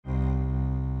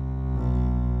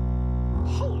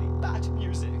Cut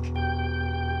music.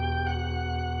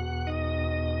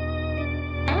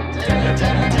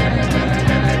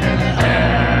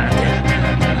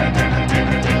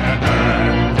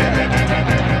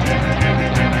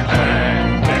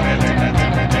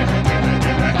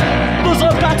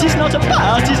 He's not a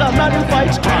bat, he's a man who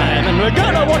fights crime. And we're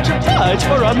gonna watch him fight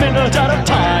for a minute at a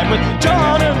time. With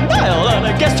John and Niall and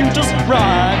a guest who doesn't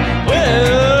rhyme.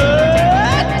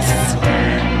 It's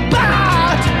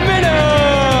Bat Minute!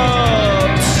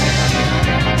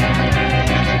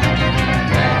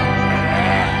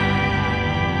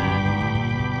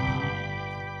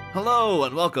 Hello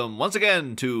and welcome once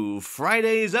again to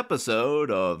Friday's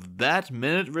episode of That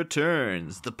Minute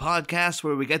Returns, the podcast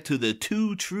where we get to the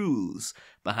two truths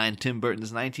behind Tim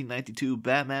Burton's 1992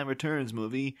 Batman Returns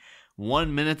movie,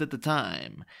 1 minute at a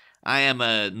time. I am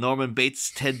a Norman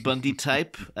Bates, Ted Bundy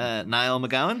type, Niall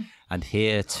McGowan. And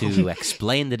here to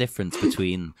explain the difference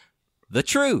between the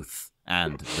truth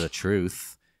and the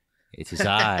truth, it is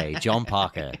I, John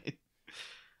Parker.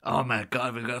 Oh my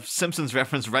god, we've got a Simpsons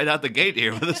reference right out the gate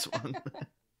here with this one.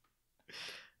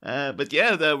 But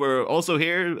yeah, we're also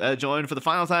here joined for the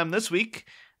final time this week.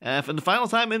 For the final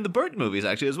time in the Burton movies,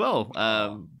 actually, as well,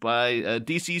 by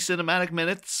DC Cinematic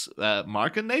Minutes,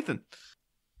 Mark and Nathan.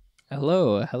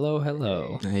 Hello.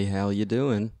 Hey, how you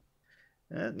doing?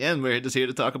 Yeah, and we're just here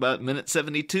to talk about minute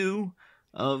 72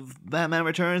 of Batman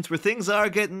Returns, where things are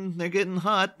getting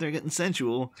hot, they're getting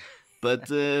sensual,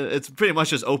 but it's pretty much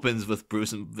just opens with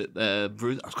Bruce and Bruce.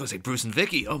 I was going to say Bruce and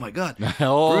Vicky. Oh my god,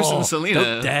 Bruce and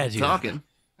Selena talking.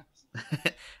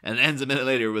 And ends a minute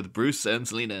later with Bruce and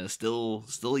Selena still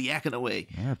yakking away.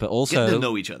 Yeah, but also getting to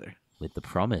know each other with the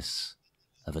promise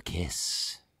of a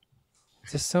kiss.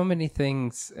 There's so many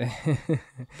things.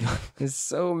 There's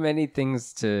so many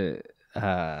things to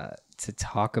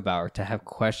talk about or to have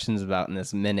questions about in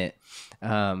this minute,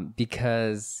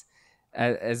 because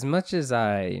as much as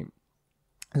I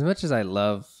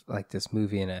love like this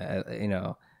movie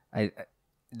and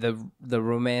the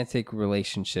romantic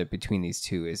relationship between these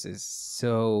two is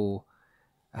so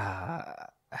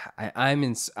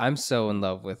I'm so in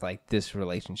love with like this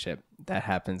relationship that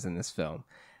happens in this film,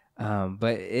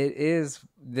 but it is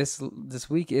this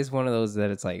week is one of those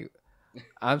that it's like,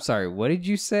 I'm sorry, what did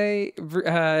you say,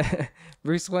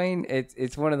 Bruce Wayne?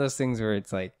 It's one of those things where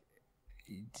it's like,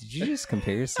 did you just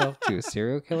compare yourself to a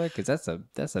serial killer? Because that's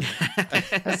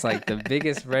like the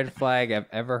biggest red flag I've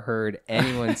ever heard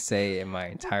anyone say in my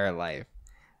entire life.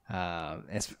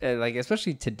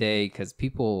 Especially today, because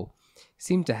people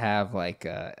seem to have like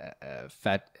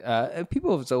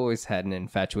people have always had an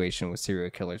infatuation with serial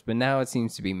killers, but now it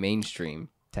seems to be mainstream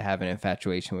to have an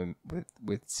infatuation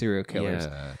with serial killers.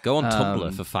 Yeah. Go on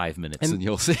Tumblr for 5 minutes and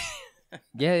you'll see.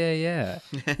 Yeah.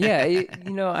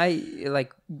 I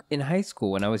like in high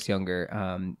school when I was younger,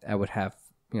 I would have,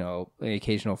 an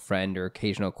occasional friend or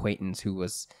occasional acquaintance who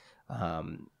was,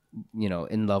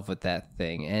 in love with that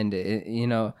thing. And,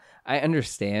 I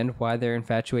understand why they're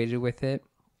infatuated with it.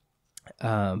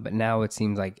 But now it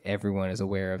seems like everyone is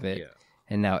aware of it. Yeah.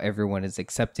 And now everyone is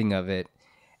accepting of it.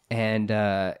 And,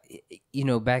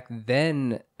 back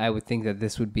then I would think that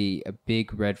this would be a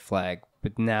big red flag.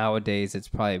 But nowadays it's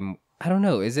probably, I don't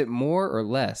know, is it more or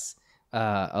less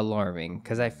alarming?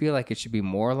 Because I feel like it should be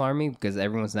more alarming because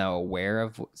everyone's now aware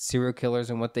of serial killers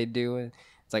and what they do. And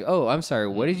it's like, oh, I'm sorry,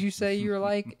 what did you say you were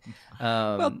like?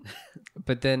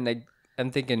 But then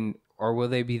I'm thinking, or will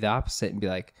they be the opposite and be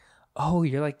like, oh,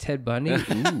 you're like Ted Bundy?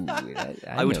 Ooh,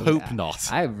 I would hope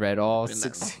not. I've read all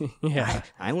 6. Yeah,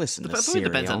 I listen to Serial. It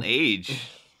depends on Serial. age,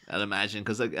 I'd imagine,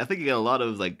 because I think you get a lot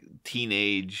of like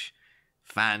teenage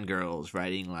fangirls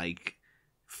writing like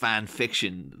fan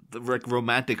fiction, like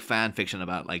romantic fan fiction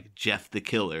about like Jeff the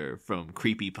Killer from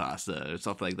Creepypasta or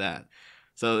stuff like that.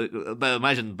 So, but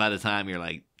imagine by the time you're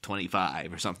like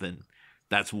 25 or something,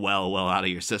 that's well out of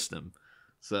your system.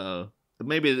 So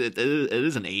maybe it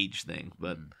is an age thing,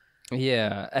 but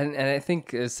yeah, and I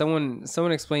think someone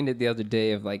explained it the other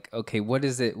day of like, okay, what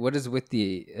is with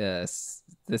the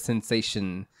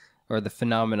sensation or the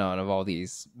phenomenon of all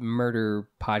these murder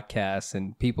podcasts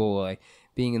and people like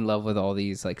being in love with all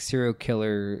these like serial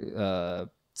killer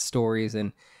stories,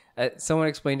 and someone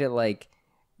explained it like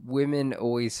women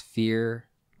always fear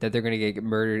that they're going to get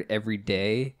murdered every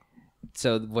day.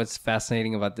 So what's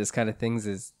fascinating about this kind of things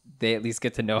is they at least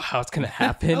get to know how it's going to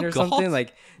happen or something.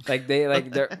 Like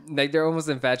they're almost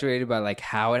infatuated by like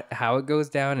how it goes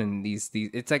down, and these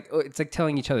it's like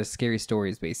telling each other scary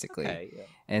stories basically. Okay, yeah.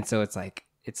 And so it's like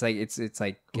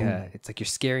you're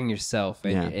scaring yourself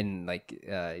and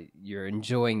you're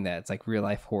enjoying that. It's like real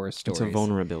life horror stories. It's a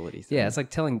vulnerability thing. Yeah, it's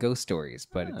like telling ghost stories,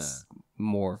 but it's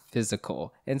more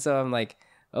physical. And so I'm like,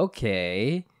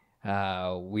 okay,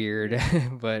 weird,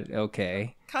 but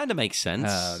okay. Kind of makes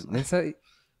sense. And so,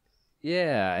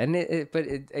 yeah, and but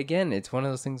again, it's one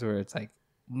of those things where it's like,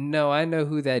 no, I know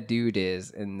who that dude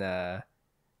is, and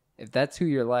if that's who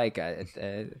you're like, I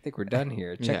think we're done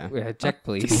here. Check,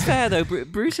 please. To be fair though,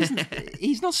 Bruce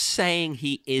he's not saying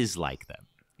he is like them.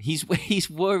 He's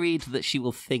worried that she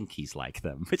will think he's like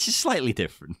them, which is slightly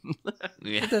different.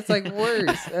 Yeah. That's like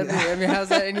worse. I mean, how's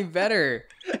that any better?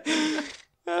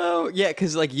 Oh, yeah,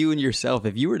 because like you and yourself,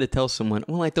 if you were to tell someone,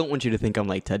 well, I don't want you to think I'm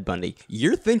like Ted Bundy,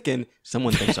 you're thinking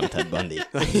someone thinks I'm Ted Bundy.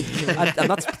 and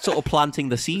that's sort of planting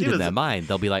the seed in their mind.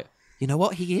 They'll be like, you know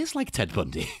what? He is like Ted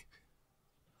Bundy.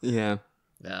 Yeah.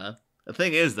 Yeah. The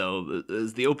thing is, though,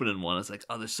 is the opening one. It's like,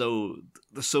 oh, there's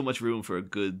so much room for a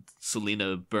good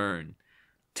Selena burn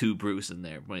to Bruce in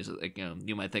there. When he's like,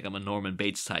 you might think I'm a Norman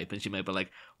Bates type, and she might be like,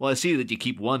 well, I see that you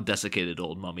keep one desiccated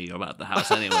old mummy about the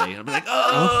house anyway. And I'll be like,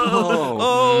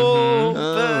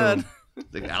 bad.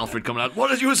 Like Alfred coming out, what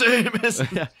did you say, miss?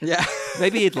 Yeah.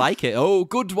 Maybe he'd like it. Oh,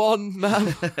 good one,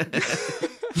 man.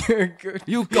 You're good.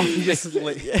 You got He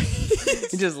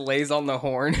just lays on the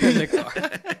horn in the car.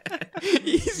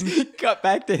 He's cut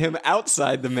back to him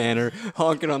outside the manor,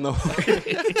 honking on the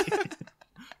horn.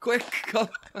 Quick, come.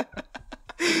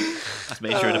 Just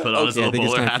make sure to put on his little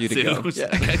bowler hat, too. Go.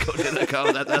 Yeah. Go to the car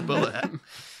with that bowler hat.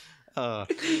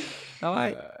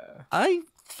 I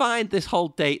find this whole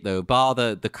date, though, bar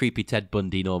the creepy Ted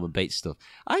Bundy, Norman Bates stuff,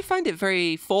 I find it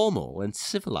very formal and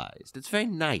civilized. It's very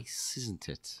nice, isn't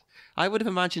it? I would have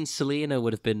imagined Selena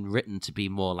would have been written to be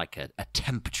more like a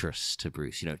temptress to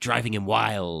Bruce, driving him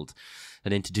wild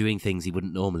and into doing things he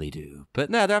wouldn't normally do. But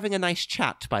no, they're having a nice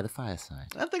chat by the fireside.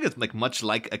 I think it's like much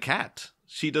like a cat.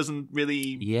 She doesn't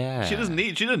really. Yeah. She doesn't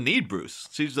need Bruce.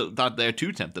 She's not there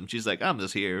to tempt him. She's like, I'm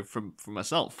just here for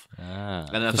myself.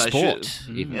 And if for I sport,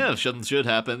 should, even. if something should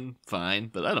happen, fine.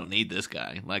 But I don't need this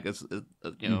guy. Like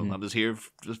I'm just here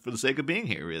just for the sake of being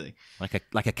here, really.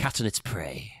 Like a cat and its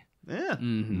prey. Yeah.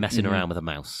 Messing around with a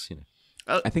mouse,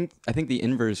 I think the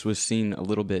inverse was seen a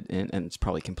little bit, and it's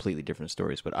probably completely different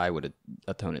stories, but I would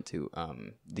atone it to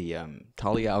the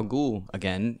Talia al Ghul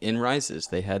again in Rises.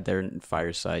 They had their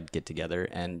fireside get together,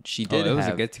 and she did. It was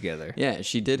a get together. Yeah,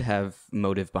 she did have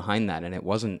motive behind that, and it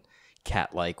wasn't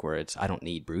cat like where it's I don't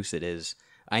need Bruce. It is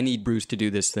I need Bruce to do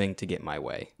this thing to get my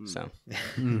way. So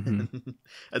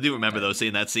I do remember though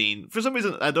seeing that scene. For some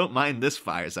reason, I don't mind this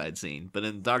fireside scene, but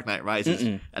in Dark Knight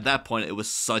Rises, at that point, it was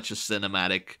such a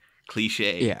cinematic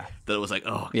cliche that it was like,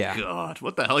 oh god,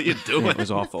 what the hell are you doing? It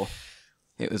was awful.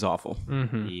 It was awful.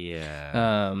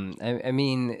 Yeah. I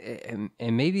mean,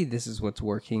 and maybe this is what's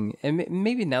working, and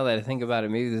maybe now that I think about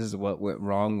it, maybe this is what went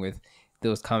wrong with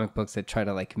those comic books that try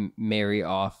to like marry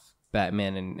off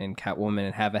Batman and Catwoman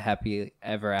and have a happy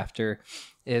ever after.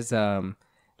 Is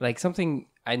like something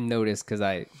I noticed because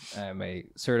I'm a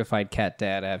certified cat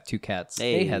dad. I have 2 cats.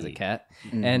 Hey. He has a cat,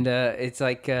 and it's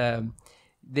like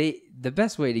the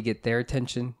best way to get their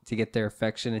attention, to get their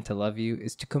affection, and to love you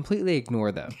is to completely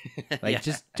ignore them. Like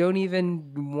just don't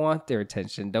even want their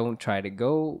attention. Don't try to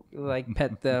go like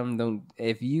pet them. Don't.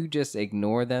 If you just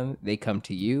ignore them, they come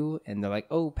to you and they're like,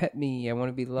 "Oh, pet me. I want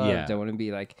to be loved. I want to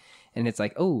be like." And it's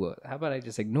like, "Oh, how about I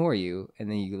just ignore you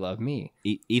and then you love me?"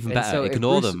 Even And better, so if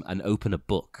ignore Bruce- them and open a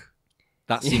book.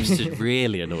 That seems to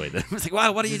really annoy them. It's like,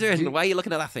 wow, what are you doing? Why are you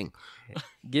looking at that thing?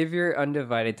 Give your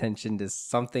undivided attention to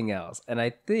something else. And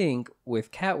I think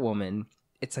with Catwoman,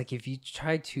 it's like if you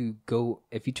try to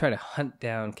hunt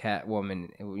down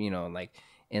Catwoman, like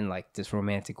in like this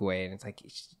romantic way, and it's like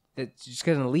she's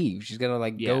gonna leave. She's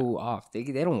gonna go off. They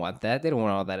don't want that. They don't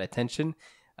want all that attention.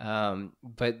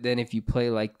 But then if you play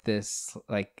like this,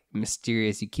 like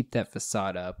mysterious, you keep that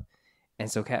facade up, and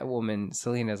so Catwoman,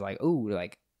 Selena's like, oh,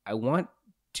 like I want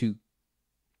to.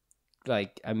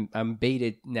 Like I'm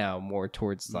baited now more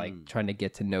towards like trying to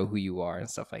get to know who you are and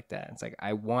stuff like that. It's like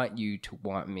I want you to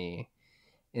want me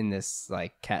in this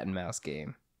like cat and mouse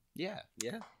game. Yeah.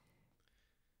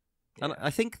 And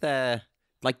I think they're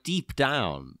like deep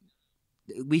down.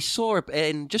 We saw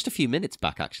in just a few minutes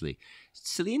back actually,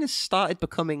 Selena started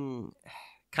becoming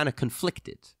kind of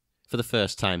conflicted for the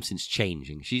first time since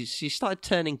changing. She started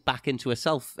turning back into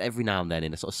herself every now and then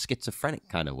in a sort of schizophrenic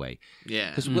kind of way. Yeah.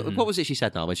 Because what was it she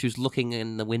said now? When she was looking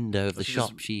in the window of the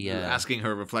shop, she... asking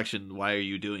her reflection, why are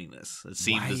you doing this? It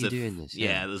seemed as if... doing this?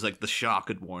 Yeah, there's like the shock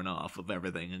had worn off of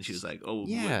everything, and she was like, oh,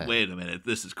 Yeah. wait a minute,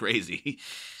 this is crazy.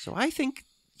 So I think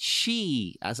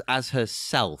she, as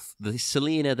herself, the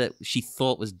Selena that she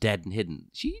thought was dead and hidden,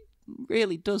 she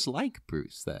really does like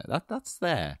Bruce there. That's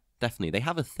there. Definitely. They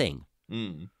have a thing.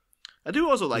 I do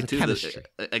also like, too, chemistry.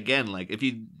 that, again, like, if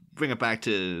you bring it back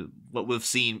to what we've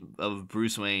seen of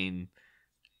Bruce Wayne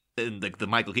in the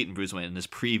Michael Keaton Bruce Wayne in his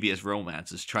previous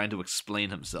romance is trying to explain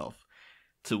himself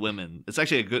to women. It's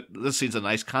actually this scene's a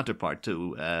nice counterpart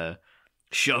to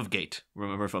Shovegate.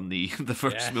 Remember from the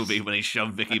first movie when he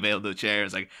shoved Vicky Vale to the chair?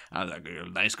 It's like, I was like, you're a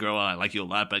nice girl, I like you a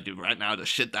lot, but right now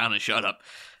just sit down and shut up.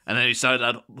 And then he started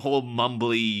that whole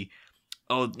mumbly,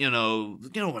 you know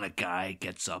when a guy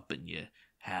gets up and you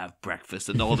have breakfast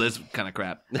and all this kind of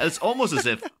crap. And it's almost as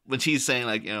if when she's saying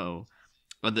like,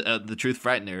 the truth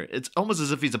frightened her, it's almost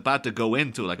as if he's about to go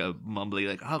into like a mumbly,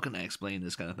 like, how can I explain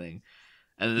this kind of thing?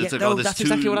 And it's that's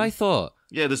exactly what I thought.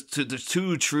 Yeah, there's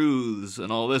two truths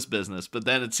and all this business, but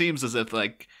then it seems as if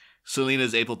like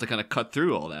Selena's able to kind of cut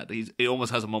through all that. He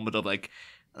almost has a moment of like,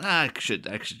 I should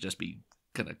just be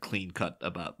kind of clean cut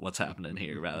about what's happening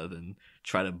here rather than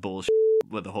try to bullshit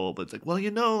with the whole. But it's like, well,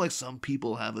 like some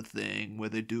people have a thing where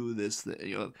they do this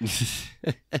thing.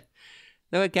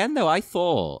 No, again though, I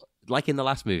thought like in the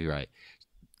last movie, right?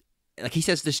 Like he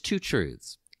says, there's two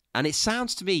truths, and it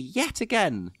sounds to me yet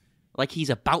again like he's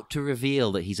about to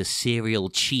reveal that he's a serial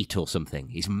cheat or something.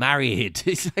 He's married.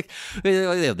 It's like,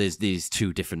 there's these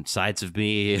two different sides of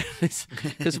me.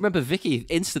 Because remember, Vicky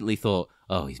instantly thought,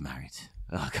 oh, he's married.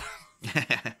 Oh,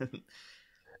 God.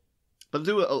 But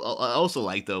I also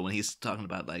like, though, when he's talking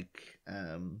about, like,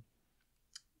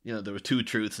 there were two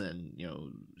truths, and,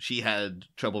 she had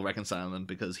trouble reconciling them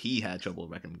because he had trouble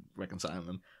reconciling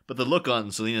them. But the look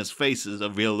on Selena's face is a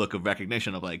real look of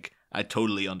recognition of, like, I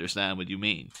totally understand what you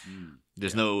mean.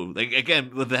 There's no, like,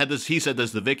 again, with he said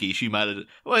this to Vicky, she might have,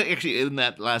 well, actually, in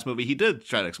that last movie, he did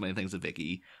try to explain things to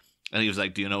Vicky, and he was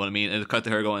like, do you know what I mean? And it cut to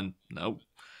her going, no.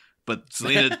 But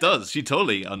Selena does. She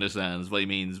totally understands what he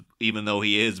means, even though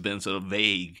he has been sort of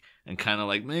vague and kind of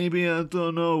like, maybe I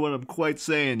don't know what I'm quite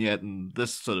saying yet, and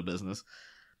this sort of business.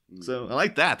 So I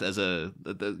like that as a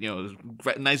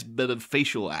nice bit of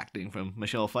facial acting from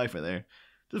Michelle Pfeiffer there.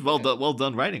 Just well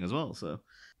done writing as well. So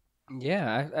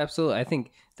yeah, absolutely. I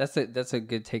think that's a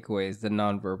good takeaway is the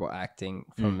nonverbal acting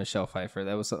from Michelle Pfeiffer.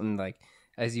 That was something like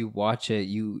as you watch it,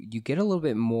 you get a little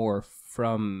bit more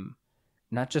from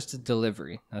not just the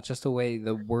delivery, not just the way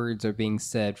the words are being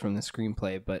said from the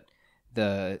screenplay, but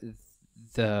the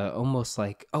almost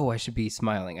like, oh, I should be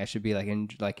smiling, I should be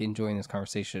like enjoying this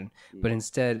conversation, but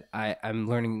instead I'm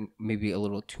learning maybe a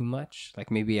little too much.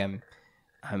 Like maybe I'm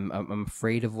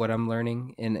afraid of what I'm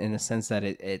learning in a sense that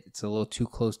it's a little too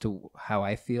close to how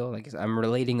I feel. Like I'm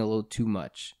relating a little too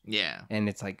much. Yeah, and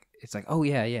it's like oh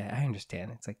yeah, I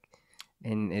understand. It's like,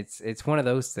 and it's one of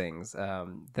those things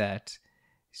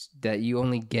that you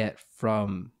only get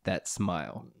from that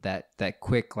smile, that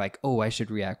quick, like, oh, I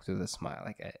should react with a smile,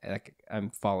 like I'm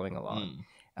following along.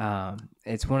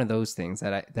 It's one of those things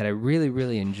that I really,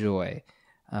 really enjoy.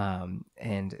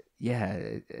 And yeah,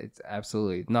 it's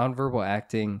absolutely nonverbal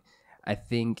acting. I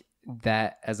think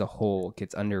that as a whole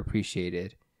gets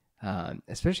underappreciated,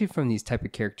 especially from these type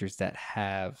of characters that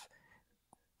have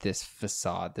this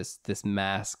facade, this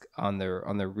mask on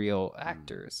their real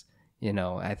actors.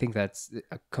 I think that's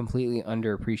completely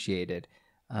underappreciated.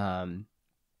 And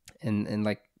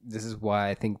like, this is why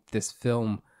I think this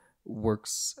film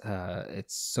works.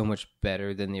 It's so much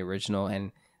better than the original.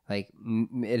 And like,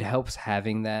 it helps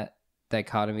having that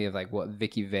dichotomy of like what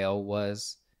Vicky Vale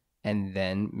was and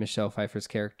then Michelle Pfeiffer's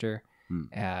character.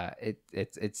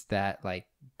 It's that, like,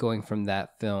 going from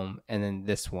that film and then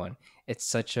this one, it's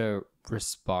such a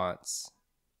response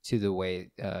to the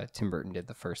way Tim Burton did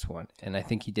the first one, and I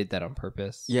think he did that on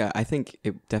purpose. Yeah, I think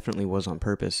it definitely was on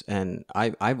purpose, and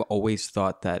I've always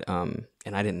thought that, and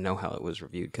I didn't know how it was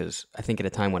reviewed, because I think at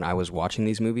a time when I was watching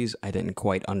these movies, I didn't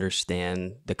quite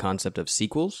understand the concept of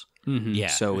sequels. Yeah.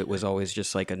 So it was always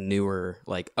just like a newer,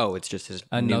 like, oh, it's just his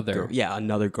another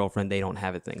another girlfriend, they don't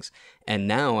have it things. And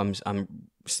now I'm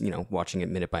watching it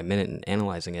minute by minute and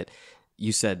analyzing it.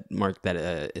 You said, Mark, that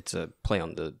it's a play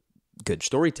on the good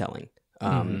storytelling.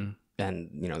 And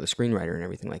the screenwriter and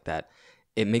everything like that.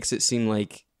 It makes it seem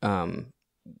like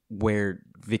where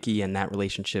Vicky and that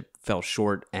relationship fell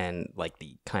short, and like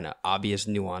the kind of obvious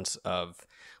nuance of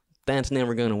that's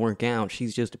never going to work out,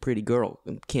 she's just a pretty girl,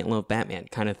 can't love Batman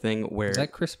kind of thing. Where is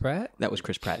that Chris Pratt? That was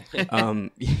Chris Pratt.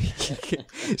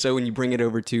 So when you bring it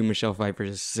over to Michelle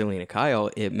Pfeiffer's Selena Kyle,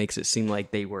 it makes it seem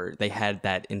like they had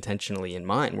that intentionally in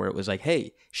mind, where it was like,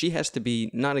 hey, she has to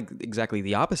be not exactly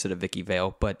the opposite of Vicky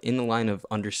Vale, but in the line of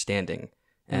understanding.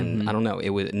 And I don't know,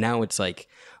 now it's like,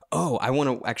 oh, I want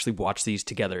to actually watch these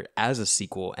together as a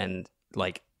sequel and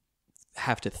like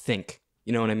have to think.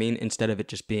 You know what I mean? Instead of it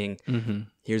just being,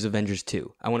 here's Avengers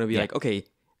 2. I want to be like, okay,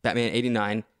 Batman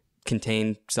 89,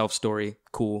 contained, self-story,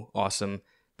 cool, awesome.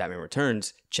 Batman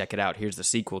Returns, check it out. Here's the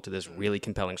sequel to this really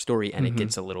compelling story, and it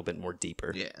gets a little bit more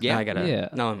deeper. Yeah. I gotta. Yeah.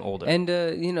 Now I'm older. And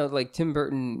like Tim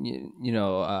Burton,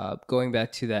 going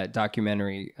back to that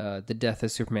documentary, "The Death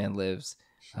of Superman Lives."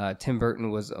 Tim Burton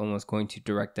was almost going to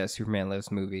direct that Superman Lives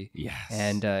movie. Yes.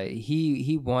 And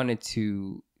he wanted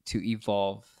to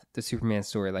evolve the Superman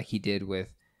story like he did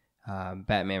with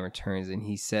Batman Returns, and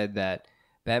he said that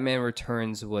Batman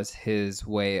Returns was his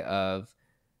way of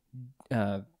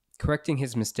correcting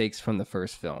his mistakes from the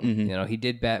first film. He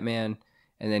did Batman,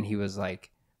 and then he was like,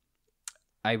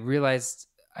 I realized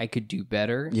I could do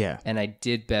better. Yeah. And I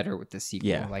did better with the sequel.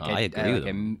 Yeah. Like I agree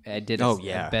with I did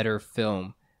a better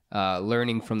film,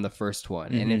 learning from the first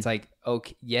one. And it's like,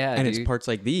 okay, yeah, and dude. it's parts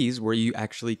like these where you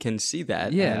actually can see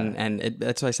that. Yeah. And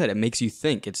that's what I said. It makes you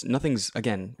think. It's nothing's,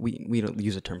 again, we don't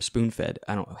use the term spoon-fed.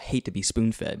 I don't hate to be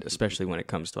spoon-fed, especially when it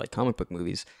comes to like comic book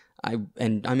movies. I'm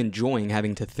enjoying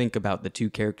having to think about the two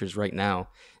characters right now,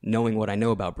 knowing what I know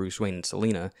about Bruce Wayne and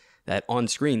Selina, that on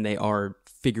screen they are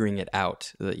figuring it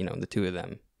out, the two of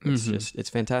them. It's just, it's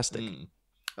fantastic.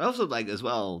 I also like as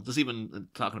well, just even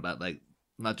talking about like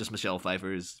not just Michelle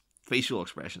Pfeiffer's facial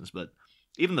expressions, but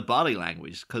even the body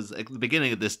language. Because at the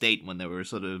beginning of this date, when they were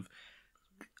sort of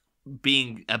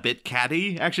being a bit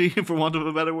catty, actually, for want of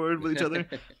a better word, with each other,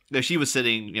 she was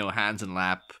sitting, hands in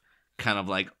lap, kind of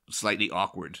like slightly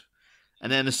awkward.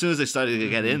 And then as soon as they started to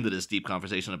get into this deep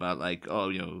conversation about like,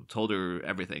 told her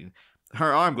everything,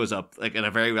 her arm goes up like in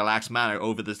a very relaxed manner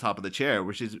over the top of the chair,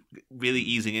 which is really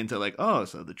easing into like, oh,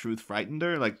 so the truth frightened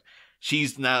her. Like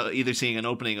she's now either seeing an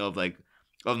opening of like,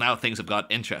 oh, now things have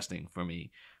got interesting for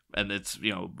me, and it's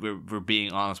we're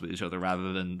being honest with each other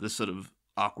rather than this sort of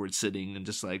awkward sitting and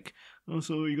just like, oh,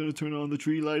 so you're gonna turn on the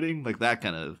tree lighting, like that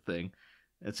kind of thing.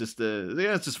 It's just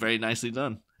it's just very nicely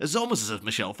done. It's almost as if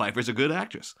Michelle Pfeiffer's a good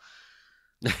actress.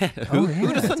 Who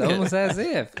would have It's thought? almost as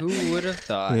if. Who would have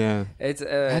thought? Yeah. It's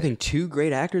Having two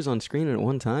great actors on screen at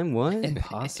one time? What?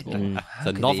 impossible. It's How a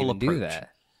could they novel even do approach. that?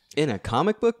 In a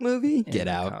comic book movie? In Get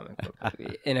a out. comic book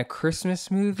movie. In a Christmas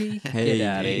movie? Hey, Get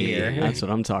out of here. That's what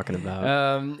I'm talking about.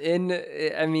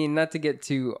 I mean, not to get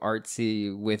too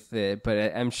artsy with it,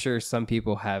 but I'm sure some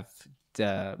people have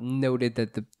noted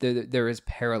that there is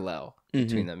parallel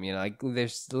between them. Like they're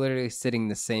literally sitting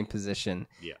the same position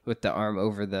with the arm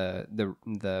over the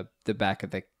back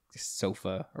of the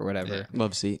sofa or whatever.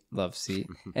 Love seat. Love seat.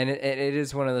 And it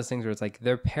is one of those things where it's like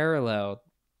they're parallel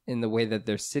in the way that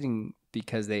they're sitting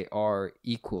because they are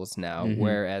equals now,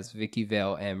 whereas Vicky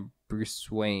Vale and Bruce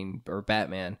Wayne or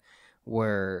Batman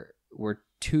were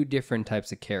two different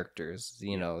types of characters.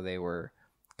 They were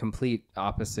complete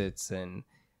opposites, and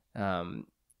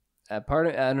a part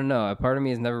of me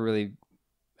has never really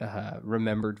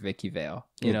remembered Vicky Vale.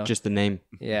 Just the name.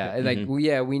 Yeah,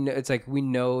 we know. It's like we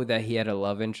know that he had a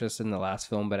love interest in the last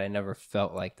film, but I never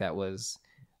felt like that was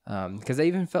because I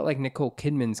even felt like Nicole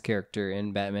Kidman's character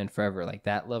in Batman Forever, like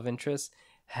that love interest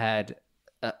had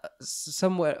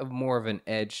somewhat of more of an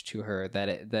edge to her that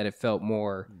it felt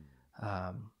more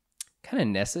kind of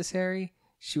necessary.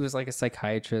 She was like a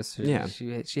psychiatrist. Yeah,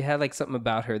 she had like something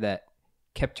about her that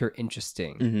kept her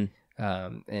interesting.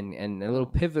 And a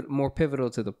little more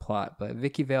pivotal to the plot. But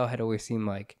Vicky Vale had always seemed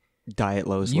like Diet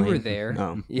Lois you Lane. were there.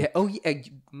 Oh. Yeah. Oh, yeah.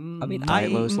 I mean,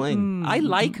 Diet Lois Lane. I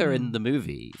like her in the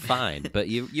movie, fine, but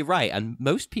you're right, and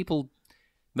most people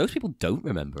don't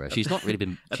remember her. She's not really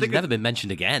been. She's never been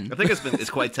mentioned again. I think it's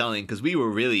quite telling because we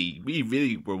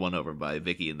really were won over by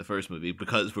Vicky in the first movie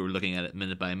because we were looking at it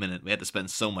minute by minute. We had to spend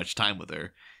so much time with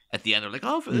her. At the end, we're like,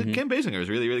 oh, Kim Basinger is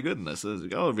really, really good in this.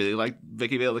 Like, oh, I really like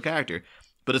Vicky Vale, the character.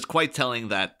 But it's quite telling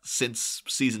that since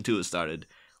season 2 has started,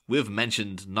 we've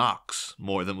mentioned Knox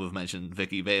more than we've mentioned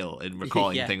Vicky Vale in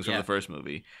recalling things from the first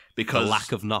movie. Because the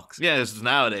lack of Knox. Yeah,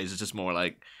 nowadays it's just more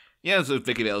like, yeah, so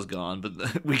Vicky Vale's gone,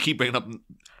 but we keep bringing up,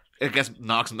 I guess,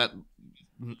 Knox, and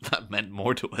that meant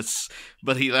more to us.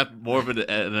 But he left more of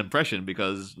an impression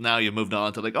because now you've moved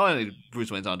on to like, oh,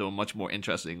 Bruce Wayne's on to a much more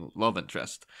interesting love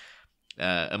interest.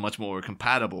 A much more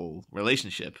compatible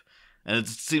relationship. And it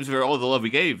seems for all the love we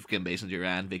gave Kim Basinger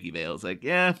and Vicky Vale, it's like,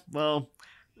 yeah, well,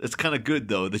 it's kind of good,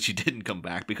 though, that she didn't come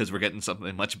back because we're getting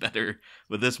something much better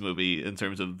with this movie in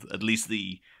terms of at least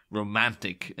the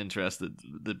romantic interest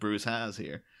that Bruce has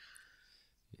here.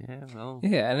 Yeah, well.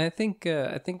 Yeah, and I think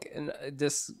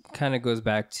this kind of goes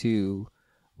back to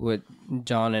what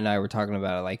John and I were talking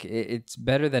about. Like, it's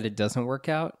better that it doesn't work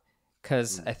out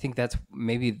because I think that's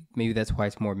maybe that's why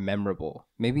it's more memorable.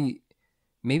 Maybe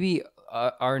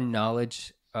our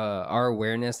knowledge, our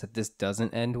awareness that this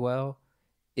doesn't end well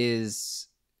is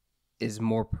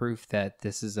more proof that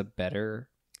this is a better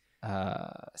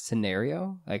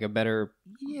scenario, like a better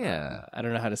I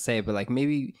don't know how to say it, but like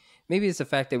maybe maybe it's the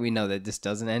fact that we know that this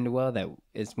doesn't end well that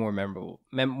it's more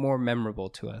memorable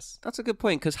to us. That's a good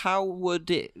point, because how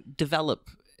would it develop,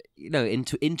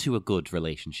 into a good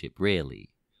relationship? Really,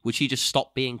 would she just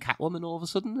stop being Catwoman all of a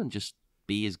sudden and just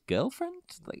be his girlfriend?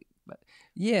 Like,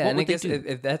 yeah, what and I would they guess do?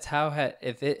 if that's how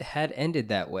if it had ended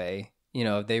that way,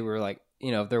 if they were like,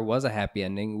 if there was a happy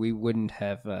ending, we wouldn't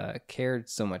have cared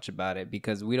so much about it,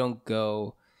 because we don't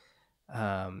go,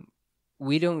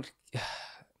 we don't.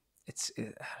 It's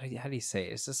how do you say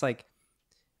it? It's just like,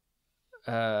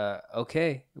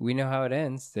 okay, we know how it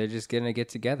ends. They're just gonna get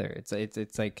together.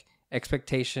 It's like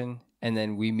expectation, and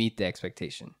then we meet the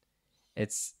expectation.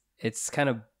 It's kind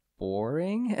of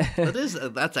boring.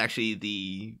 That's actually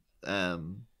the I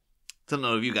don't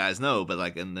know if you guys know, but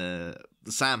like in the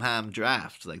Sam Hamm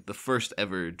draft, like the first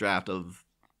ever draft of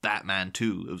Batman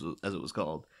 2, as it was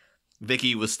called,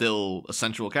 Vicky was still a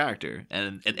central character,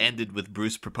 and it ended with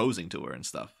Bruce proposing to her and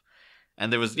stuff.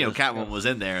 And there was, Catwoman was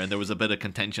in there, and there was a bit of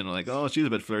contention, like, oh, she's a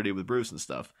bit flirty with Bruce and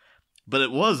stuff. But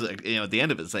it was, at the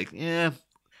end of it, it's like, yeah,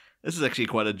 this is actually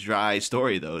quite a dry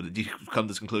story, though. Did you come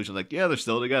to this conclusion, like, yeah, they're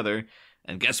still together,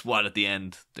 and guess what? At the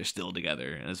end, they're still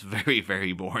together, and it's very,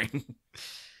 very boring.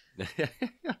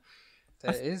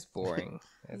 That is boring.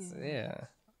 Yeah.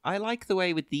 I like the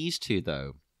way with these two,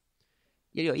 though.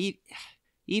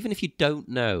 Even if you don't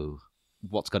know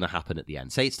what's going to happen at the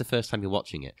end, say it's the first time you're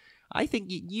watching it, I think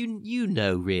you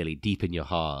know really deep in your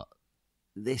heart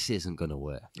this isn't going to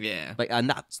work. Yeah. And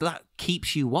that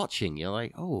keeps you watching. You're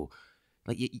like, oh,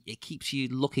 it keeps you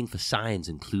looking for signs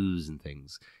and clues and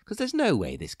things, because there's no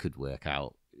way this could work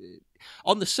out.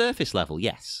 On the surface level,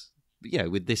 yes.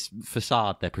 With this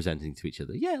facade they're presenting to each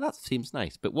other, yeah, that seems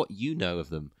nice. But what you know of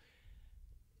them,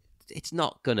 it's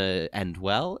not going to end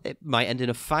well. It might end in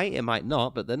a fight, it might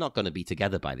not, but they're not going to be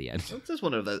together by the end. I just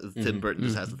wonder if Tim Burton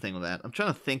just has the thing with that. I'm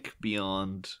trying to think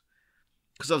beyond,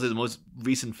 because obviously the most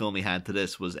recent film he had to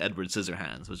this was Edward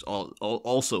Scissorhands, which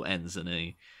also ends in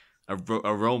a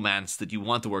romance that you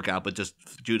want to work out, but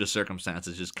just due to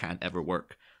circumstances just can't ever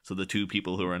work. So the two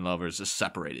people who are in love are just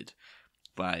separated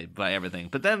by everything.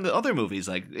 But then the other movies,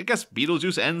 like, I guess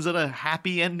Beetlejuice ends at a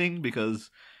happy ending, because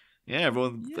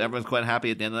everyone's quite happy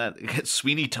at the end of that.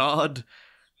 Sweeney Todd,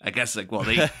 I guess, like, well,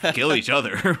 they kill each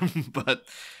other. But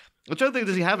I'm trying to think,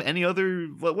 does he have any other?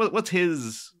 What's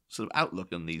his sort of outlook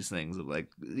on these things? Of like,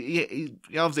 he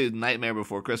obviously Nightmare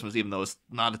Before Christmas, even though it's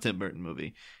not a Tim Burton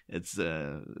movie, it's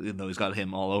even though he's got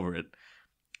him all over it.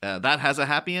 That has a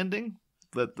happy ending.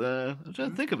 But I'm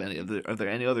trying to think of are there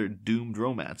any other doomed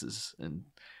romances in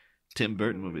Tim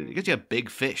Burton movies? I guess you have Big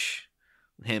Fish,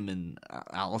 him and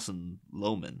Alison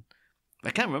Lohman. I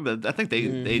can't remember. I think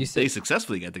they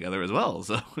successfully get together as well.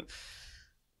 So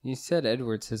you said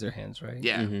Edward Scissorhands, right?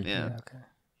 Yeah, yeah. Okay.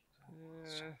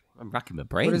 I'm racking my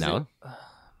brain now.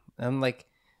 I'm like,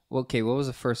 okay, what was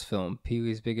the first film?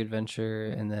 Pee-wee's Big Adventure,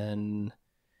 and then.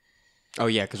 Oh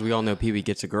yeah, because we all know Pee-wee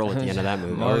gets a girl at the end of that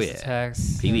movie. Mars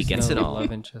Attacks. Pee-wee gets it all.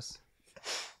 Love interest.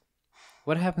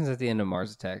 What happens at the end of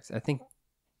Mars Attacks? I think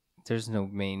there's no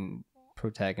main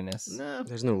protagonist. No,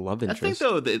 there's no love interest.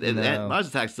 I think though Mars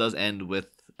Attacks does end with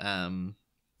the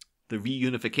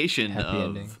reunification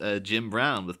of Jim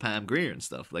Brown with Pam Grier and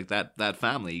stuff like that. That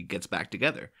family gets back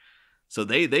together, so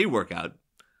they work out.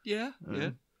 Yeah,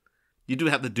 yeah. You do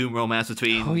have the doom romance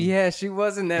between. Oh yeah, she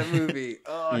was in that movie.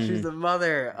 Oh, she's the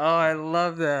mother. Oh, I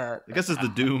love that. I guess it's the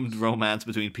doomed romance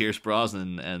between Pierce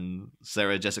Brosnan and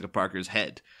Sarah Jessica Parker's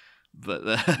head, but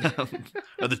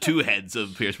or the two heads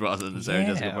of Pierce Brosnan and Sarah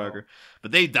Jessica Parker.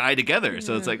 But they die together,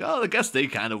 so it's like, oh, I guess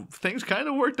things kind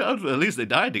of worked out. But at least they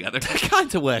died together. They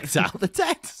kind of worked out. The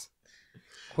text.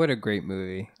 What a great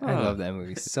movie! I love that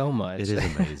movie so much. It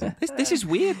is amazing. This is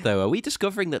weird, though. Are we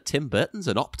discovering that Tim Burton's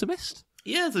an optimist?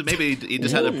 Yeah, so maybe he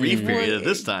just had a brief period at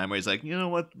this time where he's like, you know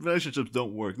what, relationships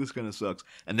don't work. This kind of sucks.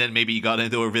 And then maybe he got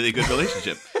into a really good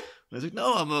relationship. I was like,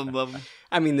 no, I'm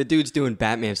I mean, the dude's doing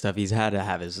Batman stuff. He's had to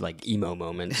have his like emo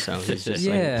moments. So he's just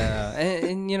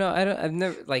and I've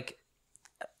never like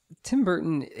Tim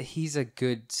Burton. He's a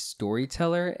good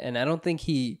storyteller, and I don't think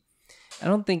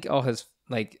all his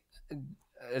like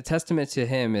a testament to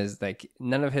him is like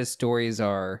none of his stories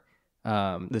are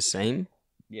the same.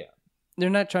 Yeah. They're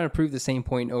not trying to prove the same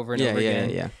point over and over again.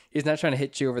 Yeah. He's not trying to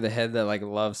hit you over the head that like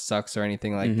love sucks or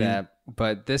anything like that.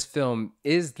 But this film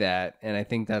is that, and I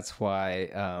think that's why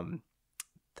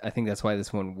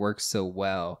this one works so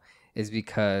well, is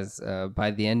because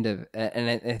by the end of, and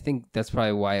I think that's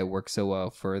probably why it works so well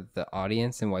for the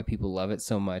audience and why people love it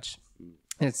so much.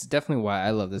 And it's definitely why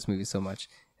I love this movie so much.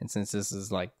 And since this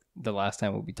is like the last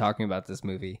time we'll be talking about this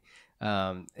movie,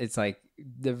 it's like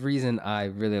the reason I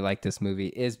really like this movie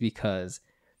is because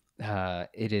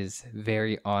it is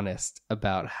very honest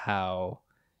about how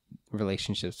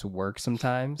relationships work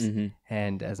sometimes.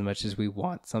 And as much as we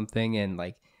want something and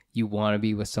like you want to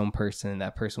be with some person and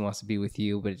that person wants to be with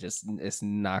you, but it's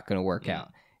not going to work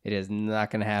out. It is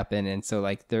not going to happen. And so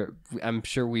like I'm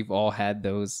sure we've all had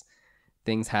those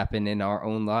things happen in our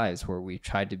own lives where we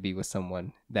tried to be with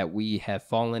someone that we have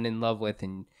fallen in love with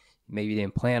and maybe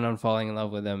didn't plan on falling in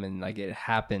love with them, and like it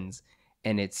happens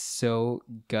and it's so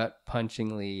gut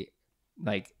punchingly,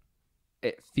 like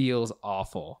it feels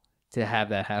awful to have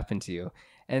that happen to you,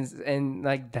 and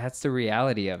like that's the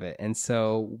reality of it. And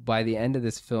so by the end of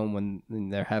this film, when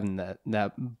they're having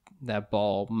that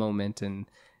ball moment and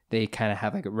they kind of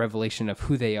have like a revelation of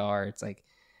who they are, it's like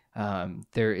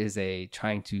there is a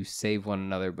trying to save one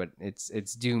another, but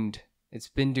it's doomed. It's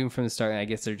been doomed from the start, and I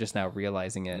guess they're just now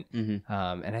realizing it. And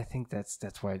I think that's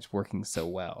why it's working so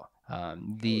well.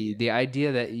 The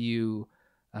idea that you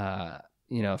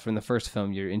know, from the first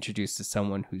film, you're introduced to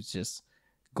someone who's just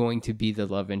going to be the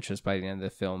love interest by the end of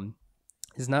the film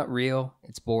is not real.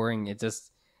 It's boring.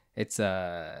 It's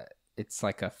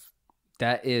like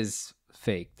that is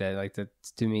fake. That like that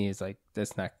to me is like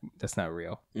that's not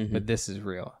real. But this is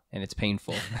real and it's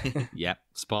painful. Yep,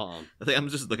 spot on. I think I'm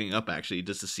just looking up actually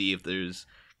just to see if there's,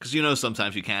 because you know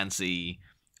sometimes you can see,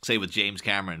 say with James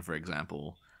Cameron for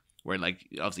example, where like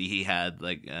obviously he had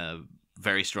like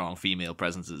very strong female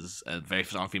presences and very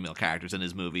strong female characters in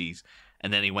his movies,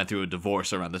 and then he went through a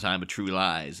divorce around the time of True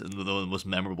Lies, and one of the most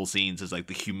memorable scenes is like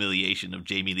the humiliation of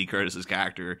Jamie Lee Curtis's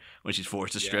character when she's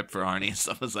forced to strip for Arnie and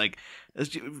stuff. It's like,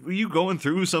 were you going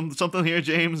through something here,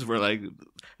 James, where like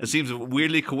it seems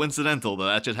weirdly coincidental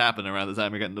that should happen around the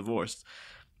time you're getting divorced.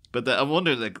 But I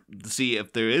wonder, like, to see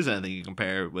if there is anything you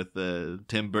compare with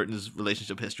Tim Burton's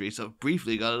relationship history. So I've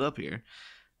briefly got it up here.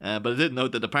 But I did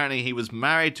note that apparently he was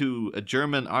married to a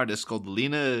German artist called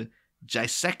Lena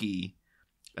Jaceki,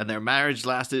 and their marriage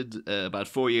lasted about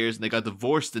 4 years, and they got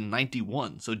divorced in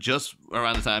 91. So just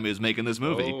around the time he was making this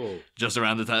movie, just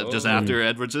around the time, just after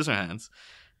Edward Scissorhands.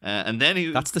 And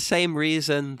then that's the same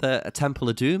reason that A Temple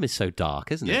of Doom is so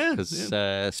dark, isn't it? Yeah,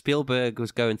 because Spielberg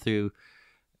was going through.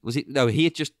 Was he? No, he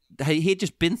had just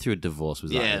been through a divorce.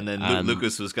 Was that? Yeah, and then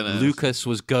Lucas was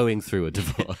going through a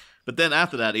divorce. But then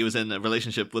after that, he was in a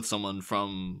relationship with someone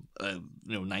from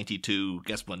 92.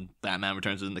 Guess when Batman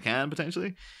Returns in the can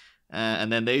potentially,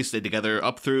 and then they stayed together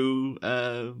up through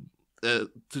to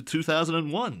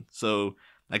 2001. So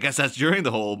I guess that's during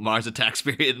the whole Mars Attacks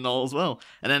period and all as well.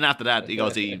 And then after that, he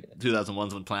goes to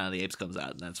 2001's when Planet of the Apes comes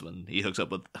out, and that's when he hooks up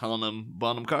with Helena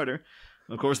Bonham Carter.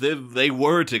 Of course, they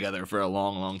were together for a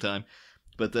long, long time.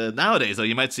 But nowadays, though,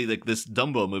 you might see like this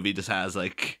Dumbo movie just has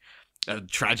like a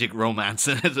tragic romance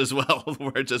in it as well,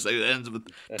 where it just ends with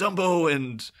Dumbo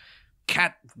and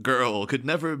Cat Girl could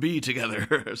never be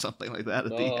together or something like that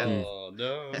at the end. Oh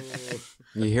no!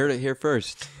 You heard it here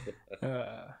first.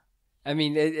 I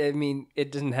mean,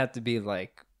 it doesn't have to be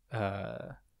like.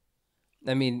 I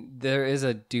mean, there is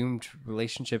a doomed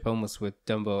relationship almost with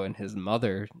Dumbo and his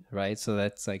mother, right? So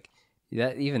that's like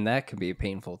that. Even that could be a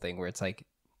painful thing where it's like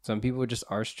some people just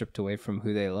are stripped away from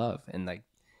who they love, and like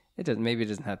it doesn't. Maybe it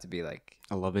doesn't have to be like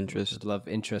a love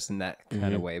interest in that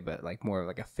kind of way, but like more of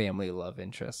like a family love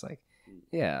interest. Like,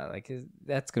 yeah, like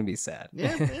that's gonna be sad.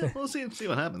 Yeah, we'll see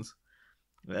what happens.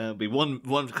 Be one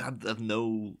God, of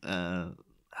no.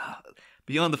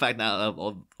 Beyond the fact now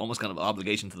of almost kind of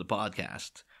obligation to the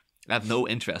podcast, I have no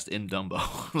interest in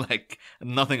Dumbo. Like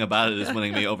nothing about it is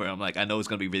winning me over. I'm like, I know it's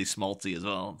going to be really schmaltzy as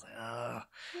well. Like,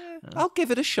 I'll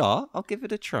give it a shot. I'll give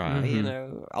it a try. You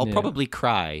know, I'll probably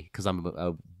cry because I'm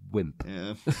a wimp.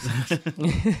 Yeah.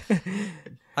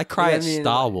 I cry at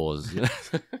Star Wars. You know?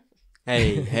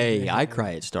 Hey, I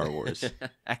cry at Star Wars.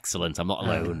 Excellent. I'm not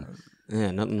alone.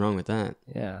 Yeah, nothing wrong with that.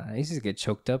 Yeah, I used to get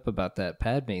choked up about that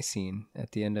Padme scene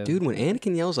at the end of. Dude, when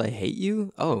Anakin yells, "I hate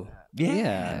you!" Oh,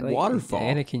 yeah, like, waterfall.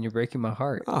 Anakin, you're breaking my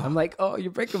heart. Oh. I'm like, oh,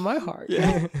 you're breaking my heart.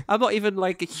 Yeah. I'm not even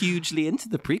like hugely into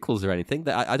the prequels or anything.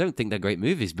 I don't think they're great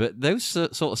movies, but those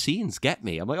sort of scenes get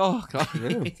me. I'm like, oh god.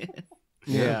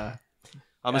 Yeah.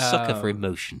 I'm a sucker for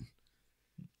emotion.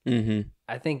 Mm-hmm.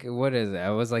 I think what is it? I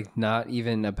was like not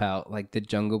even about like the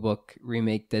Jungle Book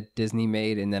remake that Disney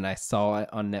made, and then I saw it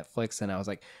on Netflix, and I was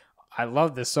like, I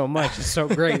love this so much. It's so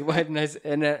great.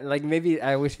 Like maybe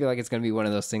I always feel like it's gonna be one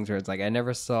of those things where it's like I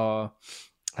never saw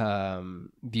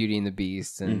Beauty and the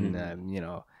Beast, and you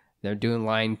know they're doing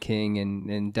Lion King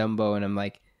and Dumbo, and I'm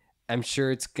like, I'm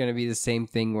sure it's gonna be the same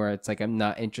thing where it's like I'm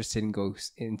not interested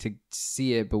in to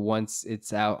see it, but once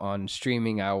it's out on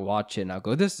streaming, I'll watch it and I'll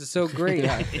go, "This is so great!"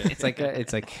 It's like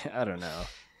I don't know.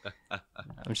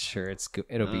 I'm sure it's good.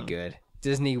 It'll be good.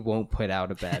 Disney won't put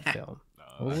out a bad film,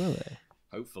 or will they?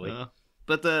 Hopefully.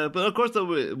 But of course,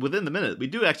 though, within the minute, we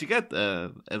do actually get I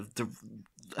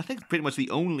think pretty much the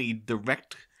only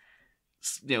direct,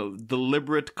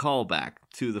 deliberate callback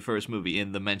to the first movie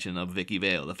in the mention of Vicky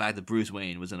Vale, the fact that Bruce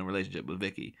Wayne was in a relationship with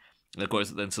Vicky. And of course,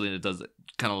 then Selina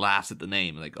kind of laughs at the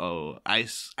name, like, "Oh,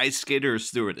 ice skater or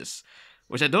stewardess,"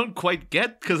 which I don't quite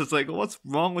get because it's like, what's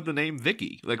wrong with the name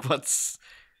Vicky? Like, what's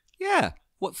Yeah.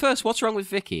 What's wrong with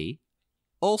Vicky?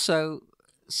 Also,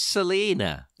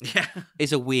 Selena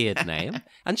is a weird name,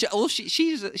 and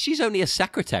she's only a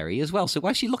secretary as well. So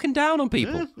why is she looking down on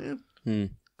people?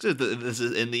 So this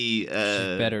is in the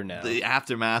She's better now. The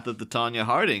aftermath of the Tanya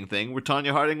Harding thing, where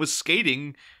Tanya Harding was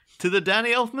skating to the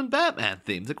Danny Elfman Batman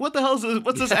themes. Like, what the hell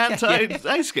what's this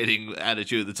anti-ice skating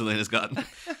attitude that Selena's got?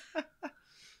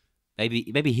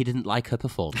 Maybe he didn't like her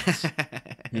performance.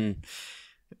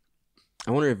 I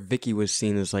wonder if Vicky was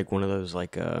seen as like one of those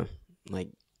like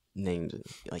names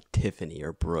like Tiffany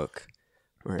or Brooke,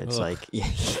 where it's exactly.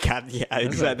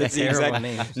 That's the exact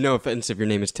name. No offense if your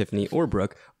name is Tiffany or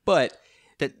Brooke, but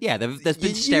there's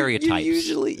been stereotypes.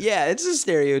 Usually, it's a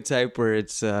stereotype where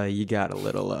it's you got a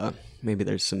little maybe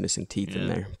there's some missing teeth in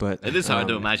there, but it is hard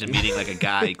to imagine meeting like a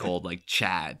guy called like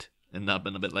Chad and not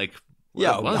been a bit like,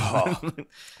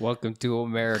 welcome to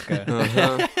America.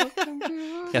 Uh-huh.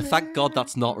 Thank God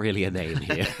that's not really a name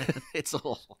here. It's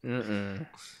all. Nope.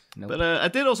 But I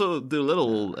did also do a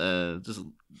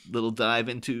little dive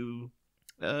into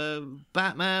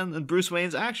Batman and Bruce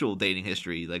Wayne's actual dating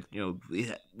history. Like,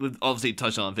 we've obviously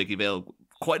touched on Vicky Vale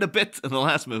quite a bit in the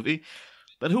last movie.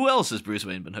 But who else has Bruce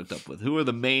Wayne been hooked up with? Who are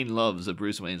the main loves of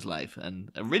Bruce Wayne's life?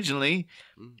 And originally,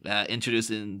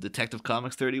 introduced in Detective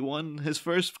Comics 31, his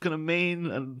first kind of main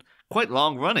and quite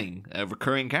long-running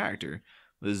recurring character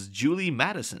was Julie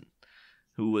Madison,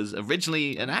 who was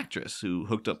originally an actress who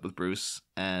hooked up with Bruce,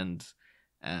 and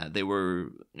they were,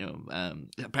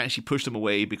 apparently she pushed him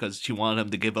away because she wanted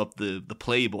him to give up the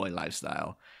Playboy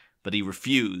lifestyle, but he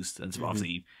refused, and so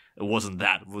obviously it wasn't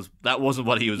that wasn't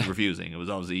what he was refusing. It was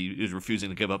obviously he was refusing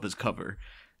to give up his cover,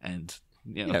 and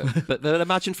but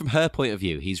imagine from her point of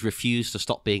view, he's refused to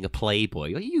stop being a playboy.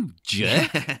 You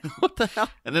jerk! What the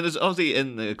hell? And then there's obviously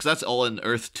because that's all in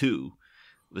Earth 2.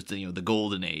 Was the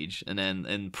Golden Age, and then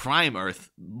in Prime Earth,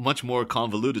 much more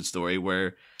convoluted story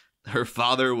where her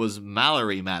father was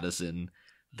Mallory Madison,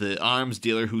 the arms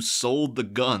dealer who sold the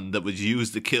gun that was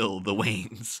used to kill the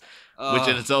Waynes, which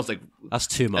in itself is like that's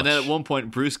too much. And then at one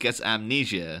point, Bruce gets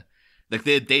amnesia. Like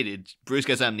they had dated, Bruce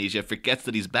gets amnesia, forgets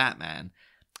that he's Batman,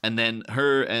 and then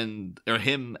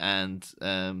him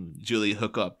and Julie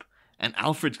hook up, and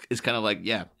Alfred is kind of like,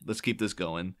 yeah, let's keep this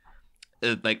going.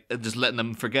 Just letting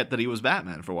them forget that he was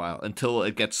Batman for a while until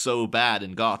it gets so bad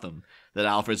in Gotham that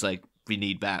Alfred's like, we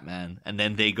need Batman, and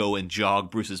then they go and jog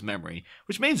Bruce's memory,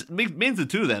 which means the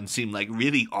two of them seem like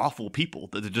really awful people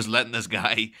that they're just letting this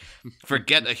guy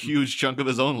forget a huge chunk of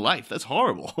his own life. That's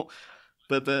horrible.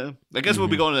 But I guess we'll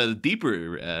be going a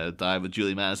deeper dive with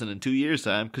Julie Madison in 2 years'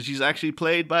 time, because she's actually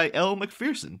played by Elle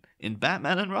Macpherson in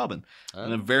Batman and Robin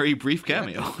in a very brief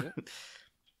cameo. Yeah.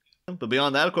 But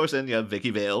beyond that, of course, then you have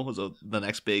Vicky Vale was the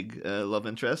next big love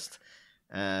interest.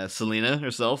 Selina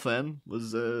herself then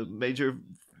was a major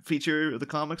feature of the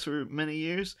comics for many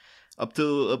years, up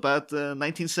to about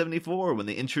 1974 when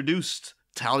they introduced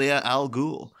Talia al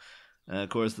Ghul. Of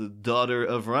course, the daughter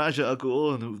of Raja al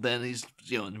Ghul, and then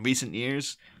in recent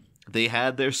years, they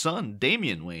had their son,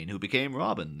 Damian Wayne, who became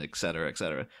Robin, etc.,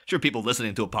 etc. Sure, people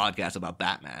listening to a podcast about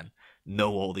Batman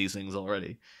know all these things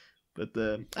already. But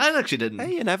I actually didn't.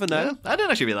 Hey, you never know. I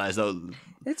didn't actually realize, though,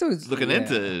 it's always looking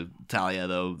into Talia,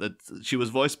 though, that she was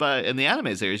voiced by, in the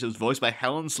anime series, she was voiced by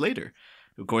Helen Slater,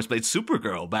 who, of course, played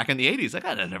Supergirl back in the 80s. Like,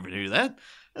 I never knew that.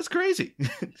 That's crazy.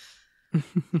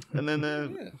 And then,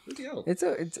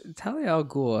 it's Talia al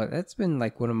Ghul. That's been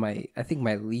like one of my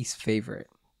least favorite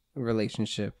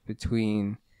relationship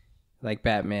between like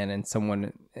Batman and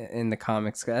someone in the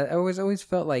comics. I always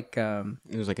felt like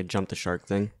it was like a jump the shark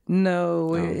thing.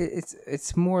 No,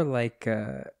 it's more like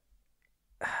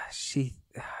she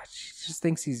just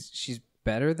thinks she's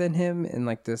better than him, and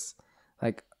like this,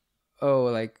 like, oh,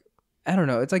 like, I don't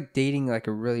know. It's like dating like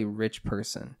a really rich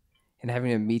person and having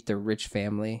to meet the rich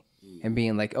family and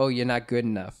being like, oh, you're not good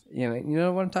enough. You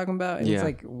know what I'm talking about? And it's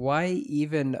like, why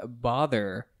even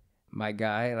bother, my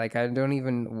guy? Like, I don't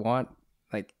even want,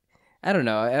 like, I don't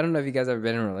know. I don't know if you guys ever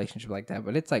been in a relationship like that,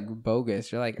 but it's like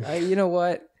bogus. You're like, you know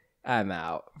what? I'm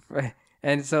out.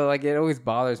 And so like, it always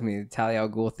bothers me, the Talia al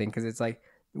Ghul thing, because it's like,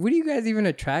 what are you guys even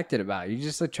attracted about? Are you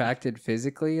just attracted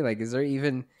physically? Like, is there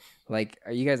even, like,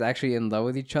 are you guys actually in love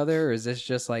with each other? Or is this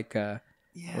just like a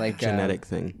genetic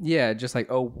thing? Yeah, just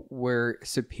like, oh, we're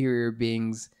superior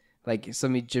beings like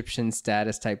some Egyptian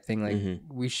status type thing. Like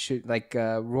we should like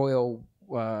royal,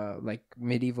 like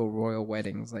medieval royal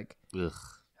weddings, like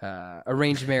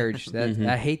arranged marriage. That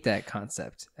I hate that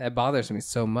concept. It bothers me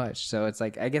so much. So it's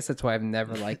like I guess that's why I've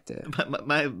never liked it.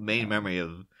 My main memory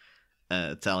of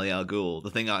Talia al Ghul, the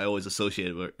thing I always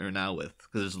associate her now with,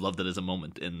 because I just loved it as a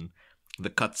moment in the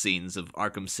cutscenes of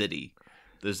Arkham City.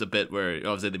 There's a bit where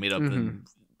obviously they meet up and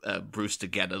Bruce to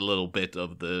get a little bit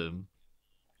of the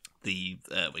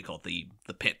what we call it,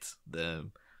 the pit, the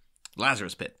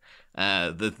Lazarus pit.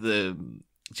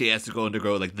 She has to go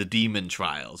undergo like the demon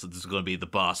trial, so this is going to be the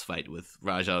boss fight with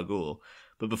Ra's al Ghul.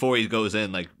 But before he goes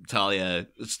in, like Talia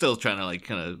is still trying to like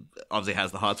kind of obviously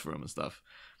has the hots for him and stuff,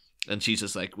 and she's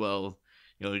just like, well,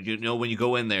 you know, when you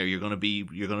go in there, you're gonna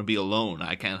be alone.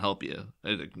 I can't help you.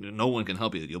 No one can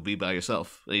help you. You'll be by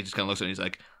yourself. And he just kind of looks at her and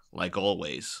he's like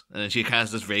always. And then she kind of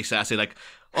has this very sassy, like,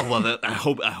 oh well, I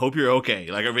hope you're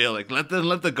okay. Like a real like let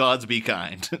the gods be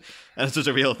kind. And it's just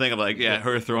a real thing of like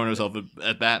her throwing herself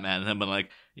at Batman and him being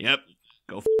like, yep,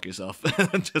 go f yourself.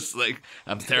 Just like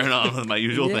I'm tearing on with my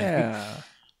usual thing.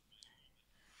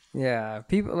 Yeah,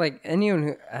 people like anyone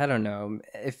who I don't know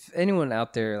if anyone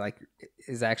out there like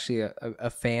is actually a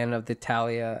fan of the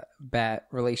Talia Bat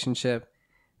relationship.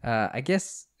 I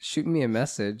guess shoot me a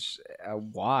message.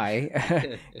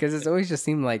 Why? Because it's always just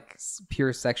seemed like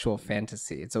pure sexual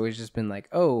fantasy. It's always just been like,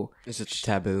 oh, it's a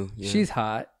taboo. Yeah. She's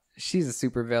hot. She's a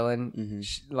supervillain.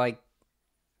 Like,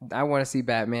 I want to see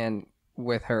Batman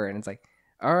with her, and it's like,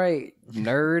 all right,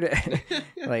 nerd.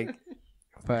 Like.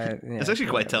 But yeah, it's actually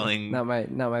quite telling. Not my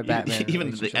Batman.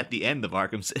 Even at the end of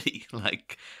Arkham City,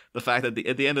 like the fact that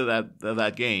at the end of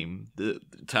that game,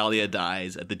 Talia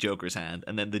dies at the Joker's hand,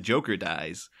 and then the Joker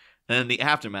dies, and in the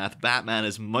aftermath, Batman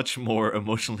is much more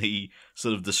emotionally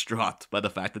sort of distraught by the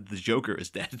fact that the Joker is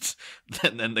dead,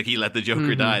 than like he let the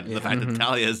Joker die, and the fact that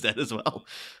Talia is dead as well.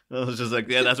 It was just like,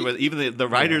 yeah, that's where even the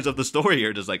writers of the story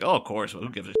are just like, oh, of course, who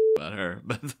gives a shit about her?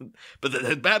 But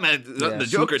the Batman, the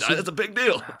Joker died. That's a big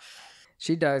deal.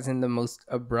 She dies in the most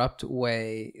abrupt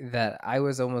way that I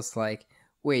was almost like,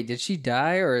 wait, did she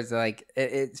die? Or is it like,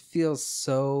 it feels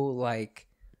so like,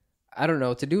 I don't know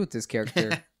what to do with this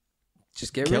character.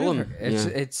 Just get rid of her.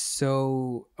 It's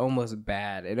so almost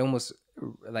bad. It almost,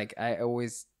 like, I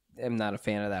always am not a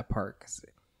fan of that part.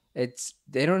 Because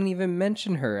they don't even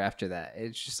mention her after that.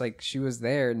 It's just like, she was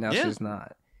there, now she's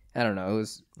not. I don't know. It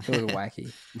was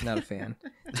wacky. Not a fan.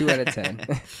 2 out of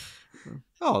 10.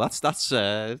 Oh, that's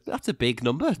a big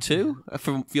number too.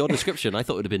 From your description, I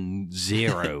thought it would have been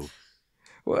 0.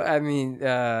 Well, I mean,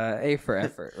 A for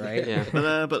effort, right? Yeah.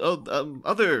 But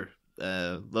other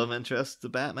love interests to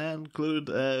Batman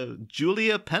include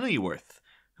Julia Pennyworth,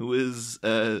 who is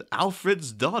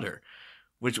Alfred's daughter,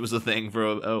 which was a thing for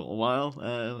a while.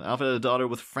 Alfred had a daughter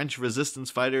with French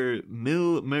resistance fighter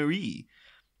Mille Marie.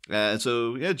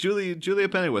 So yeah, Julia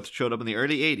Pennyworth showed up in the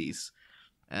early 80s.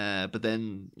 But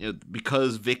then,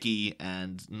 because Vicky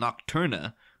and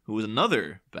Nocturna, who was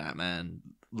another Batman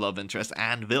love interest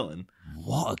and villain.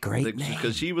 What a great name.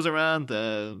 Because she was around,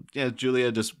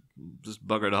 Julia just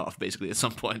buggered off, basically, at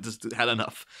some point. Just had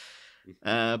enough.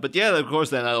 But yeah, of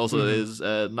course, then that also is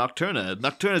Nocturna.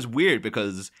 Nocturna is weird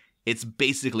because it's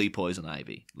basically Poison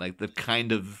Ivy. Like, they've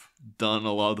kind of done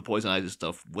a lot of the Poison Ivy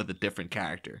stuff with a different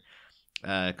character.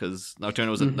 Because Nocturna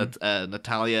was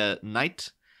Natalia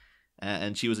Knight.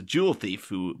 And she was a jewel thief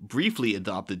who briefly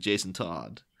adopted Jason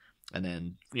Todd, and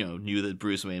then knew that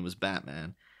Bruce Wayne was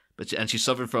Batman. And she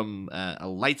suffered from a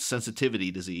light sensitivity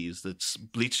disease that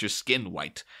bleached her skin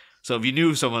white. So if you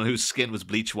knew someone whose skin was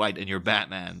bleached white and you're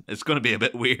Batman, it's going to be a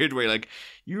bit weird. Where you're like,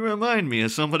 you remind me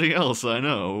of somebody else I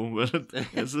know.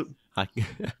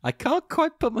 I can't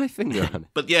quite put my finger on it.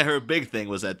 But yeah, her big thing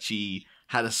was that she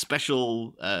had a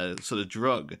special sort of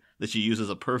drug that she used as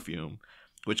a perfume,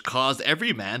 which caused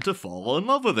every man to fall in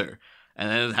love with her. And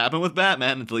then it happened with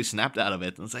Batman until he snapped out of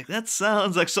it. And it's like, that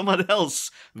sounds like someone else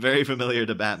very familiar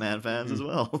to Batman fans as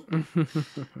well.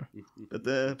 But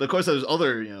of course, there's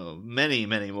other, many,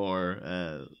 many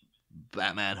more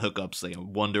Batman hookups, like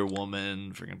Wonder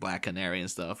Woman, freaking Black Canary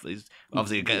and stuff. He's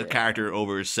obviously a character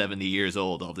over 70 years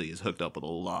old. Obviously, he's hooked up with a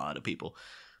lot of people.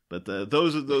 But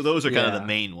those are kind of the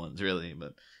main ones, really.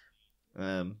 But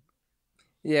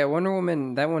yeah, Wonder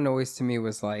Woman, that one always to me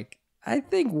was like, I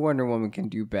think Wonder Woman can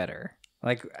do better.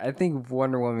 Like, I think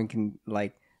Wonder Woman can,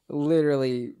 like,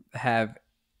 literally have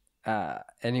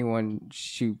anyone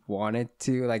she wanted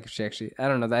to. Like, if she actually, I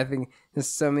don't know. I think there's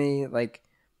so many, like,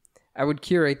 I would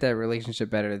curate that relationship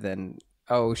better than,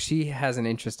 oh, she has an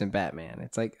interest in Batman.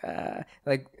 It's like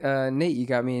Nate, you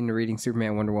got me into reading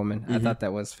Superman, Wonder Woman. I thought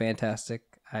that was fantastic.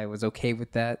 I was okay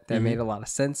with that. That made a lot of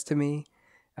sense to me.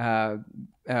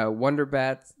 Wonder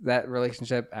Bats, that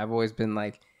relationship, I've always been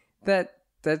like, that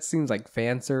seems like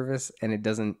fan service, and it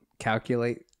doesn't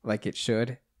calculate like it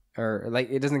should, or like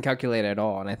it doesn't calculate at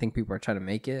all. And I think people are trying to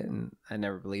make it, and I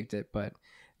never believed it. But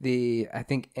I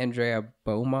think Andrea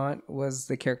Beaumont was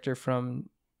the character from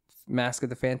Mask of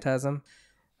the Phantasm.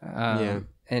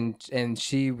 And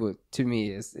she would, to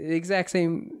me, is the exact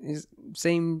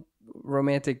same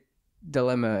romantic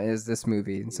dilemma as this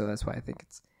movie, and so that's why I think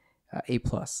it's A+.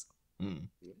 That's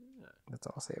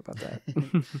all I'll say about that.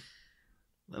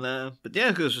 But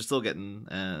yeah, because we're still getting,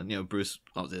 Bruce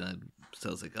obviously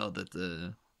tells like,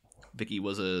 that Vicky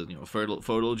was a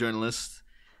photojournalist,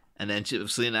 and then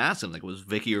Selena asks him like, was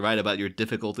Vicky right about your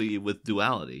difficulty with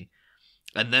duality?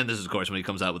 And then this is, of course, when he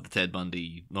comes out with the Ted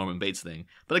Bundy, Norman Bates thing.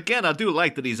 But again, I do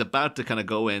like that he's about to kind of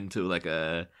go into like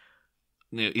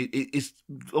he's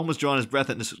almost drawing his breath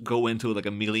and just go into like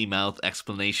a mealy mouth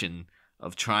explanation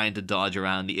of trying to dodge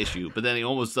around the issue. But then he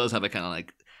almost does have a kind of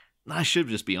like, I should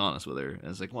just be honest with her. And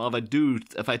it's like, well,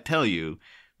 if I tell you,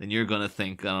 then you're going to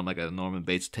think that I'm like a Norman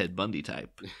Bates, Ted Bundy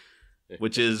type.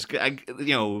 Which is,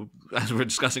 as we were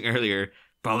discussing earlier,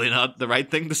 probably not the right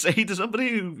thing to say to somebody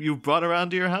who you brought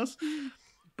around to your house.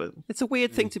 But it's a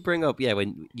weird thing to bring up,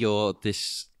 when you're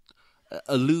this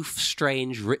aloof,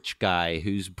 strange, rich guy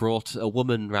who's brought a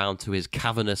woman round to his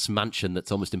cavernous mansion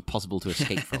that's almost impossible to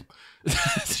escape from.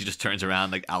 She just turns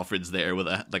around like Alfred's there with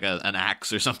an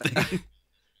axe or something.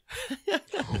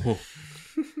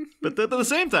 But at the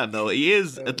same time, though, he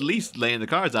is at least laying the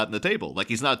cards out on the table. Like,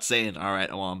 he's not saying, all right,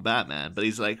 I want Batman. But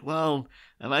he's like, well,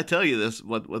 if I tell you this,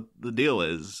 what the deal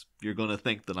is, you're going to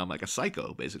think that I'm like a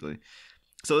psycho, basically.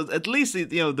 So at least,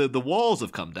 the walls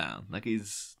have come down. Like,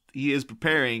 he is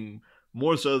preparing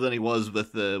more so than he was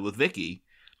with Vicky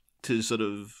to sort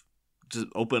of just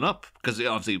open up. Because he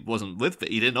obviously wasn't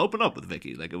he didn't open up with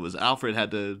Vicky. Like, it was Alfred had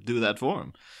to do that for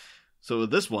him. So with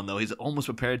this one, though, he's almost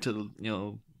prepared to,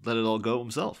 let it all go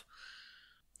himself.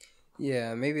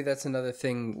 Yeah, maybe that's another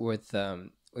thing with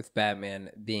Batman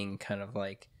being kind of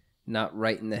like not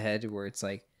right in the head, where it's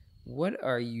like, what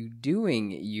are you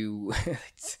doing? You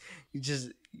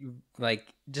just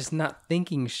not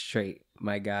thinking straight,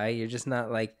 my guy. You're just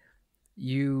not like,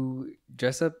 you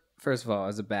dress up first of all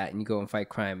as a bat and you go and fight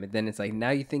crime, and then it's like now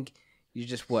you think you're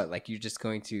just you're just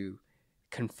going to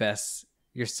confess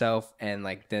yourself, and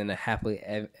like then a happily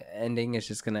ending is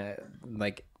just gonna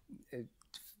like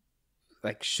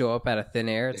show up out of thin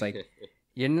air. It's like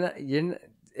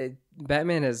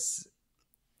Batman is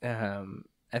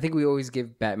I think we always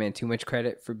give Batman too much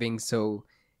credit for being so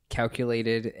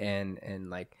calculated and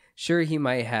like, sure, he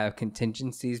might have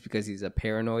contingencies because he's a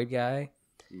paranoid guy,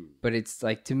 but it's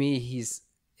like, to me,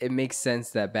 it makes sense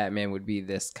that Batman would be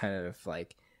this kind of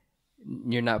like,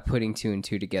 you're not putting two and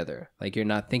two together. Like, you're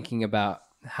not thinking about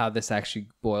how this actually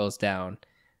boils down,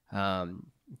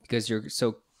 because you're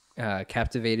so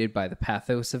captivated by the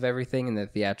pathos of everything and the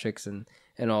theatrics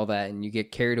and all that, and you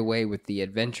get carried away with the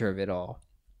adventure of it all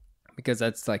because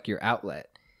that's like your outlet.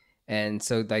 And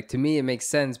so, like, to me, it makes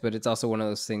sense, but it's also one of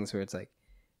those things where it's like,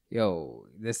 yo,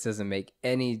 this doesn't make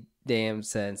any damn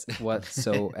sense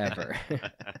whatsoever.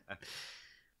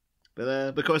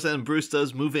 But of course, then Bruce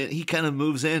does move in. He kind of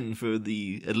moves in for at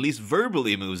least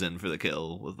verbally moves in for the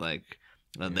kill with like,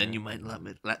 then you might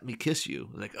let me kiss you.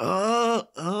 Like,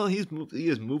 he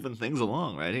is moving things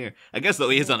along right here. I guess though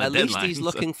he is on a deadline. At least he's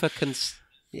looking for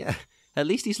At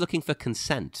least he's looking for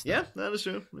consent. Though. Yeah, that is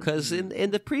true. Because in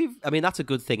the I mean, that's a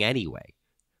good thing anyway.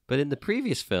 But in the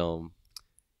previous film,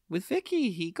 with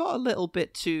Vicky, he got a little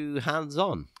bit too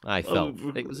hands-on, I felt.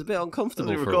 It was a bit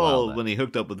uncomfortable for a while. When he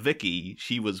hooked up with Vicky,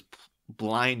 she was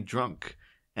blind drunk.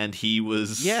 And he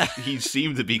was, he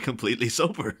seemed to be completely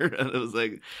sober. And it was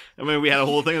like, I mean, we had a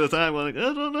whole thing at the time. We're like,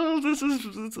 I don't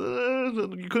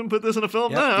know, you couldn't put this in a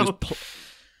film now. He was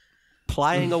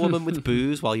plying a woman with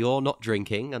booze while you're not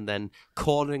drinking, and then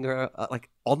cornering her like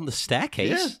on the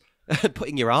staircase. Yeah.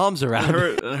 Putting your arms around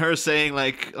her saying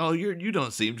like, "Oh, you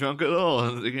don't seem drunk at all,"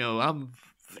 and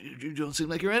you don't seem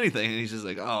like you're anything. And he's just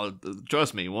like, "Oh,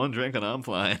 trust me, one drink and I'm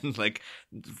fine." Like,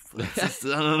 I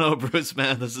don't know, Bruce,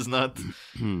 man, this is not.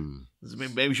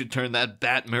 Maybe you should turn that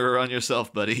bat mirror on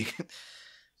yourself, buddy.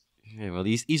 Yeah, well,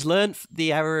 he's learned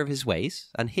the error of his ways,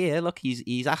 and here, look,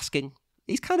 he's asking.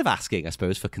 He's kind of asking, I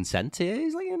suppose, for consent here.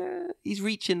 He's like, he's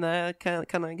reaching there.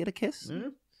 Can I get a kiss? Yeah.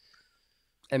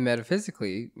 And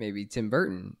metaphysically, maybe Tim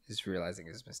Burton is realizing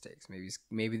his mistakes.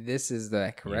 Maybe this is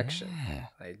the correction. Yeah.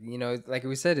 Like, like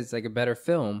we said, it's like a better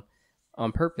film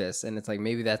on purpose. And it's like,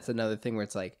 maybe that's another thing where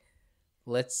it's like,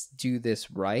 let's do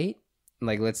this right.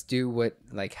 like let's do what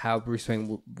like how Bruce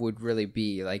Wayne would really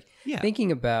be. Like Yeah.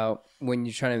 thinking about when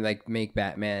you're trying to like make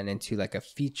Batman into like a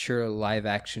feature live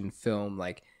action film,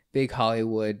 like big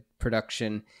Hollywood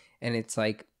production, and it's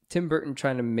like Tim Burton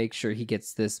trying to make sure he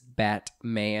gets this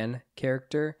Batman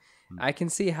character. I can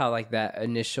see how like that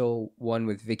initial one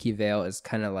with Vicky Vale is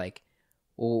kind of like,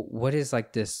 well, what is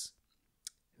like this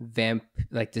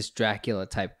like this Dracula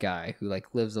type guy who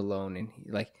like lives alone, and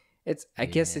he, like it's I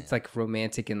guess it's like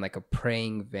romantic and like a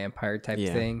preying vampire type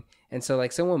thing. And so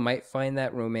like someone might find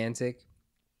that romantic,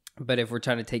 but if we're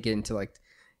trying to take it into like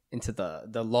into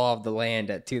the law of the land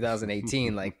at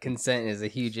 2018, like consent is a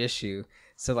huge issue.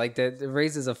 So like that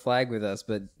raises a flag with us,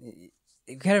 but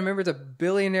you gotta remember it's a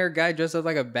billionaire guy dressed up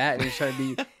like a bat, and he's trying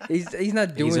to be. He's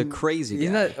not doing. He's a crazy guy.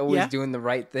 He's not always doing the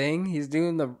right thing. He's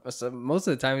doing most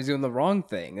of the time he's doing the wrong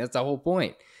thing. That's the whole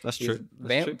point. That's He's true. a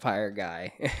vampire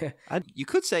guy. And you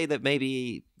could say that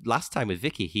maybe last time with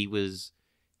Vicky, he was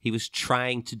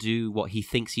trying to do what he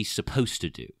thinks he's supposed to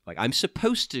do. Like, I'm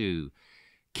supposed to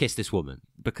kiss this woman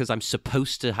because I'm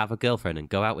supposed to have a girlfriend and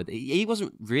go out with. He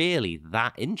wasn't really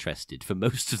that interested for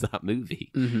most of that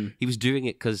movie. Mm-hmm. He was doing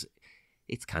it because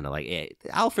it's kind of like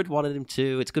Alfred wanted him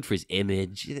to. It's good for his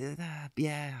image.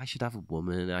 Yeah, I should have a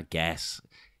woman, I guess.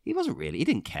 He wasn't really. He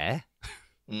didn't care.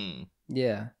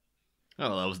 Yeah.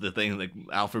 Oh, that was the thing, like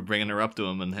Alfred bringing her up to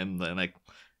him and him like,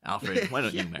 Alfred, why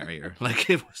don't you marry her? Like,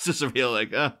 it was just a real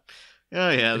like, oh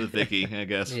yeah, the Vicky, I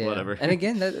guess, whatever. And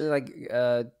again, that like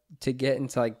to get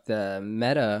into like the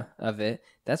meta of it,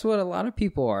 that's what a lot of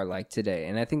people are like today.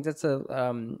 And I think that's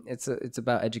it's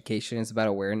about education, it's about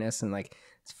awareness, and like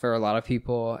for a lot of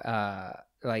people,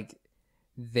 like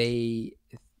they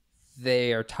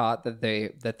are taught that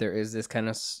there is this kind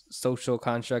of social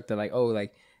construct that like, oh,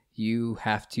 like you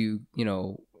have to,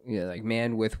 like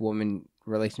man with woman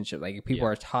relationship. Like people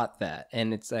are taught that,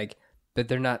 and it's like, but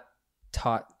they're not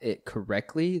taught it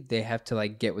correctly. They have to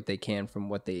like get what they can from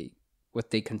what they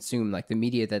consume, like the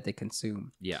media that they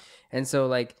consume. Yeah. And so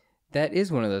like that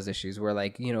is one of those issues where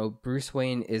like, Bruce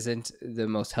Wayne isn't the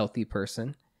most healthy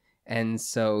person. And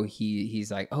so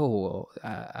he's like, oh, well,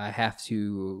 I have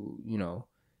to,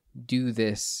 do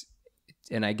this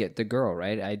and I get the girl,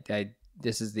 right? I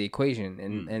this is the equation.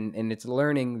 And it's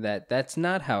learning that that's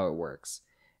not how it works.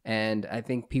 And I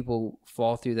think people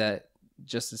fall through that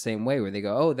just the same way where they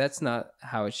go, oh, that's not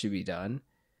how it should be done.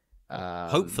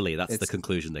 Hopefully that's the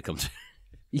conclusion they come to.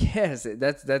 Yes,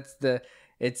 it's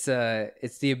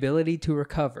the ability to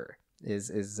recover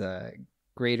is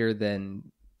greater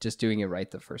than just doing it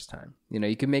right the first time.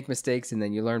 You can make mistakes and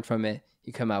then you learn from it,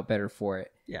 you come out better for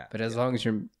it. Yeah. But as long as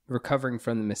you're recovering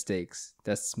from the mistakes,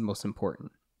 that's most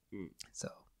important. So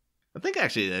I think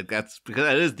actually that's because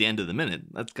that is the end of the minute.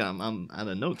 That's I'm out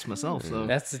of notes myself. So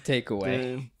that's the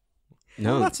takeaway.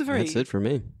 No, that's it for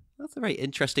me. That's a very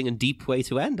interesting and deep way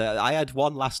to end. I had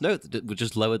one last note that would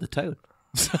just lower the tone.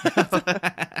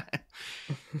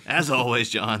 As always,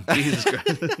 John. Jesus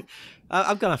Christ.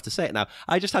 I'm gonna have to say it now.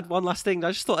 I just had one last thing.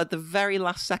 I just thought at the very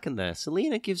last second there,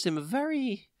 Selena gives him a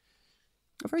very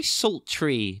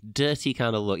sultry, dirty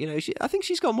kind of look. I think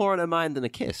she's got more on her mind than a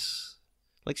kiss.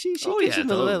 Like she gives him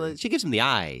she gives him the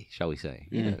eye, shall we say?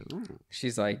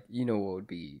 She's like, what would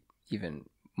be even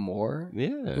more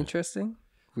interesting?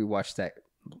 If we watched that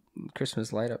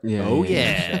Christmas light up. Yeah. Oh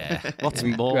yeah. What's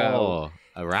more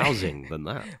arousing than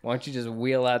that? Why don't you just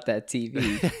wheel out that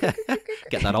TV?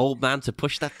 Get that old man to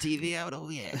push that TV out. Oh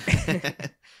yeah.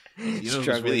 Who's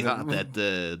really hot?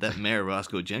 That Mayor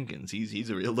Roscoe Jenkins.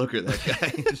 He's a real looker.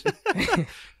 That guy.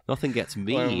 Nothing gets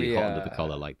me hot under the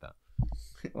collar like that.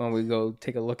 When we go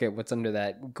take a look at what's under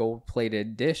that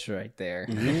gold-plated dish right there.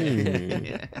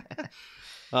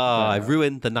 I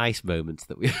ruined the nice moments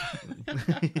that we.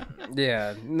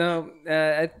 Yeah, no,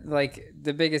 like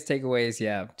the biggest takeaway is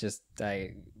just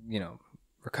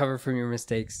recover from your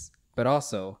mistakes, but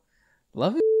also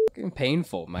love is fucking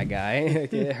painful, my guy.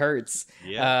 It hurts.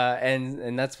 Yeah.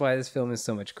 And that's why this film is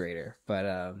so much greater.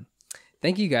 But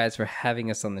thank you guys for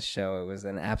having us on the show. It was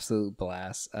an absolute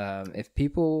blast. If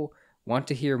people want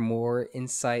to hear more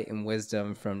insight and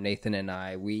wisdom from Nathan and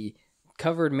I, we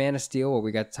covered Man of Steel, where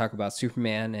we got to talk about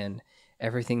Superman and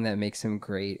everything that makes him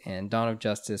great, and Dawn of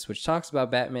Justice, which talks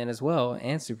about Batman as well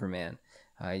and Superman.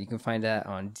 You can find that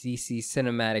on DC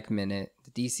Cinematic Minute,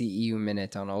 the DCEU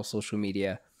Minute on all social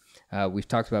media. We've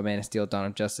talked about Man of Steel, Dawn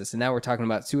of Justice, and now we're talking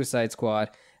about Suicide Squad.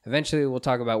 Eventually, we'll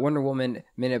talk about Wonder Woman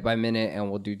minute by minute,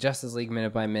 and we'll do Justice League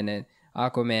minute by minute,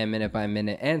 Aquaman minute by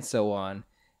minute, and so on.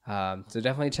 So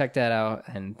definitely check that out,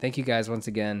 and thank you guys once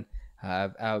again.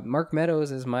 Mark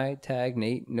Meadows is my tag,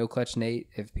 Nate, No Clutch Nate,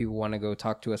 if people want to go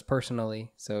talk to us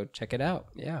personally. So check it out.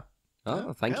 Yeah.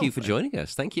 Oh, thank you for joining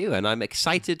us. Thank you. And I'm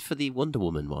excited for the Wonder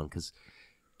Woman one because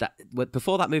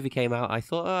before that movie came out, I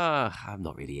thought, I'm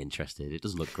not really interested. It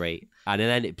doesn't look great. And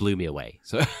then it blew me away.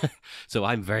 So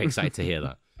I'm very excited to hear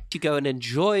that. You go and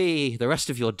enjoy the rest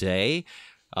of your day.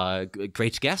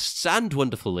 Great guests and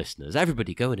wonderful listeners.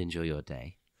 Everybody go and enjoy your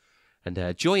day.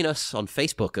 And join us on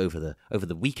Facebook over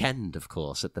the weekend, of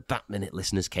course, at the Bat Minute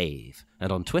Listeners Cave.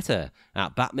 And on Twitter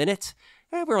at Bat Minute.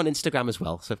 We're on Instagram as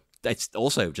well. So it's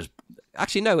also just...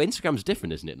 Actually, no, Instagram's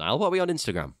different, isn't it, Niall? What are we on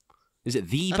Instagram? Is it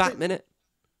the Bat Minute?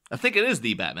 I think it is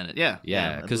the Bat Minute, yeah.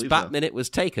 Yeah, because Bat Minute was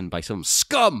taken by some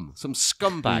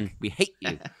scumbag. We hate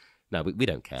you. No, we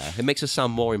don't care. It makes us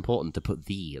sound more important to put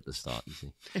the at the start, you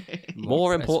see.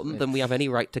 More important than we have any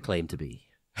right to claim to be.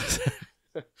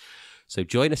 So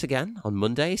join us again on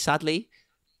Monday. Sadly,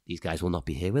 these guys will not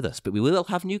be here with us, but we will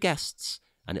have new guests,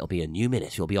 and it'll be a new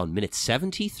minute. You'll be on minute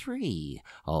 73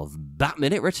 of Bat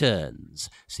Minute Returns.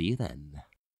 See you then.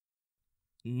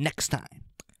 Next time,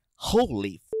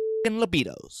 holy f***ing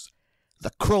libidos.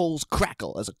 The crows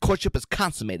crackle as a courtship is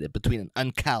consummated between an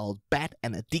uncowled bat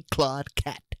and a declawed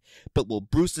cat. But will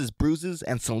Bruce's bruises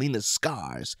and Selina's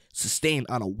scars, sustained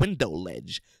on a window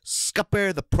ledge,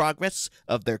 scupper the progress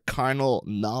of their carnal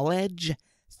knowledge?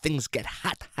 Things get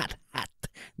hot, hot, hot.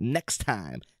 Next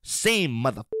time, same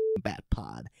motherfucking Bat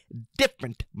Pod,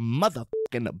 different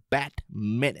motherfucking Bat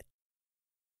Minute.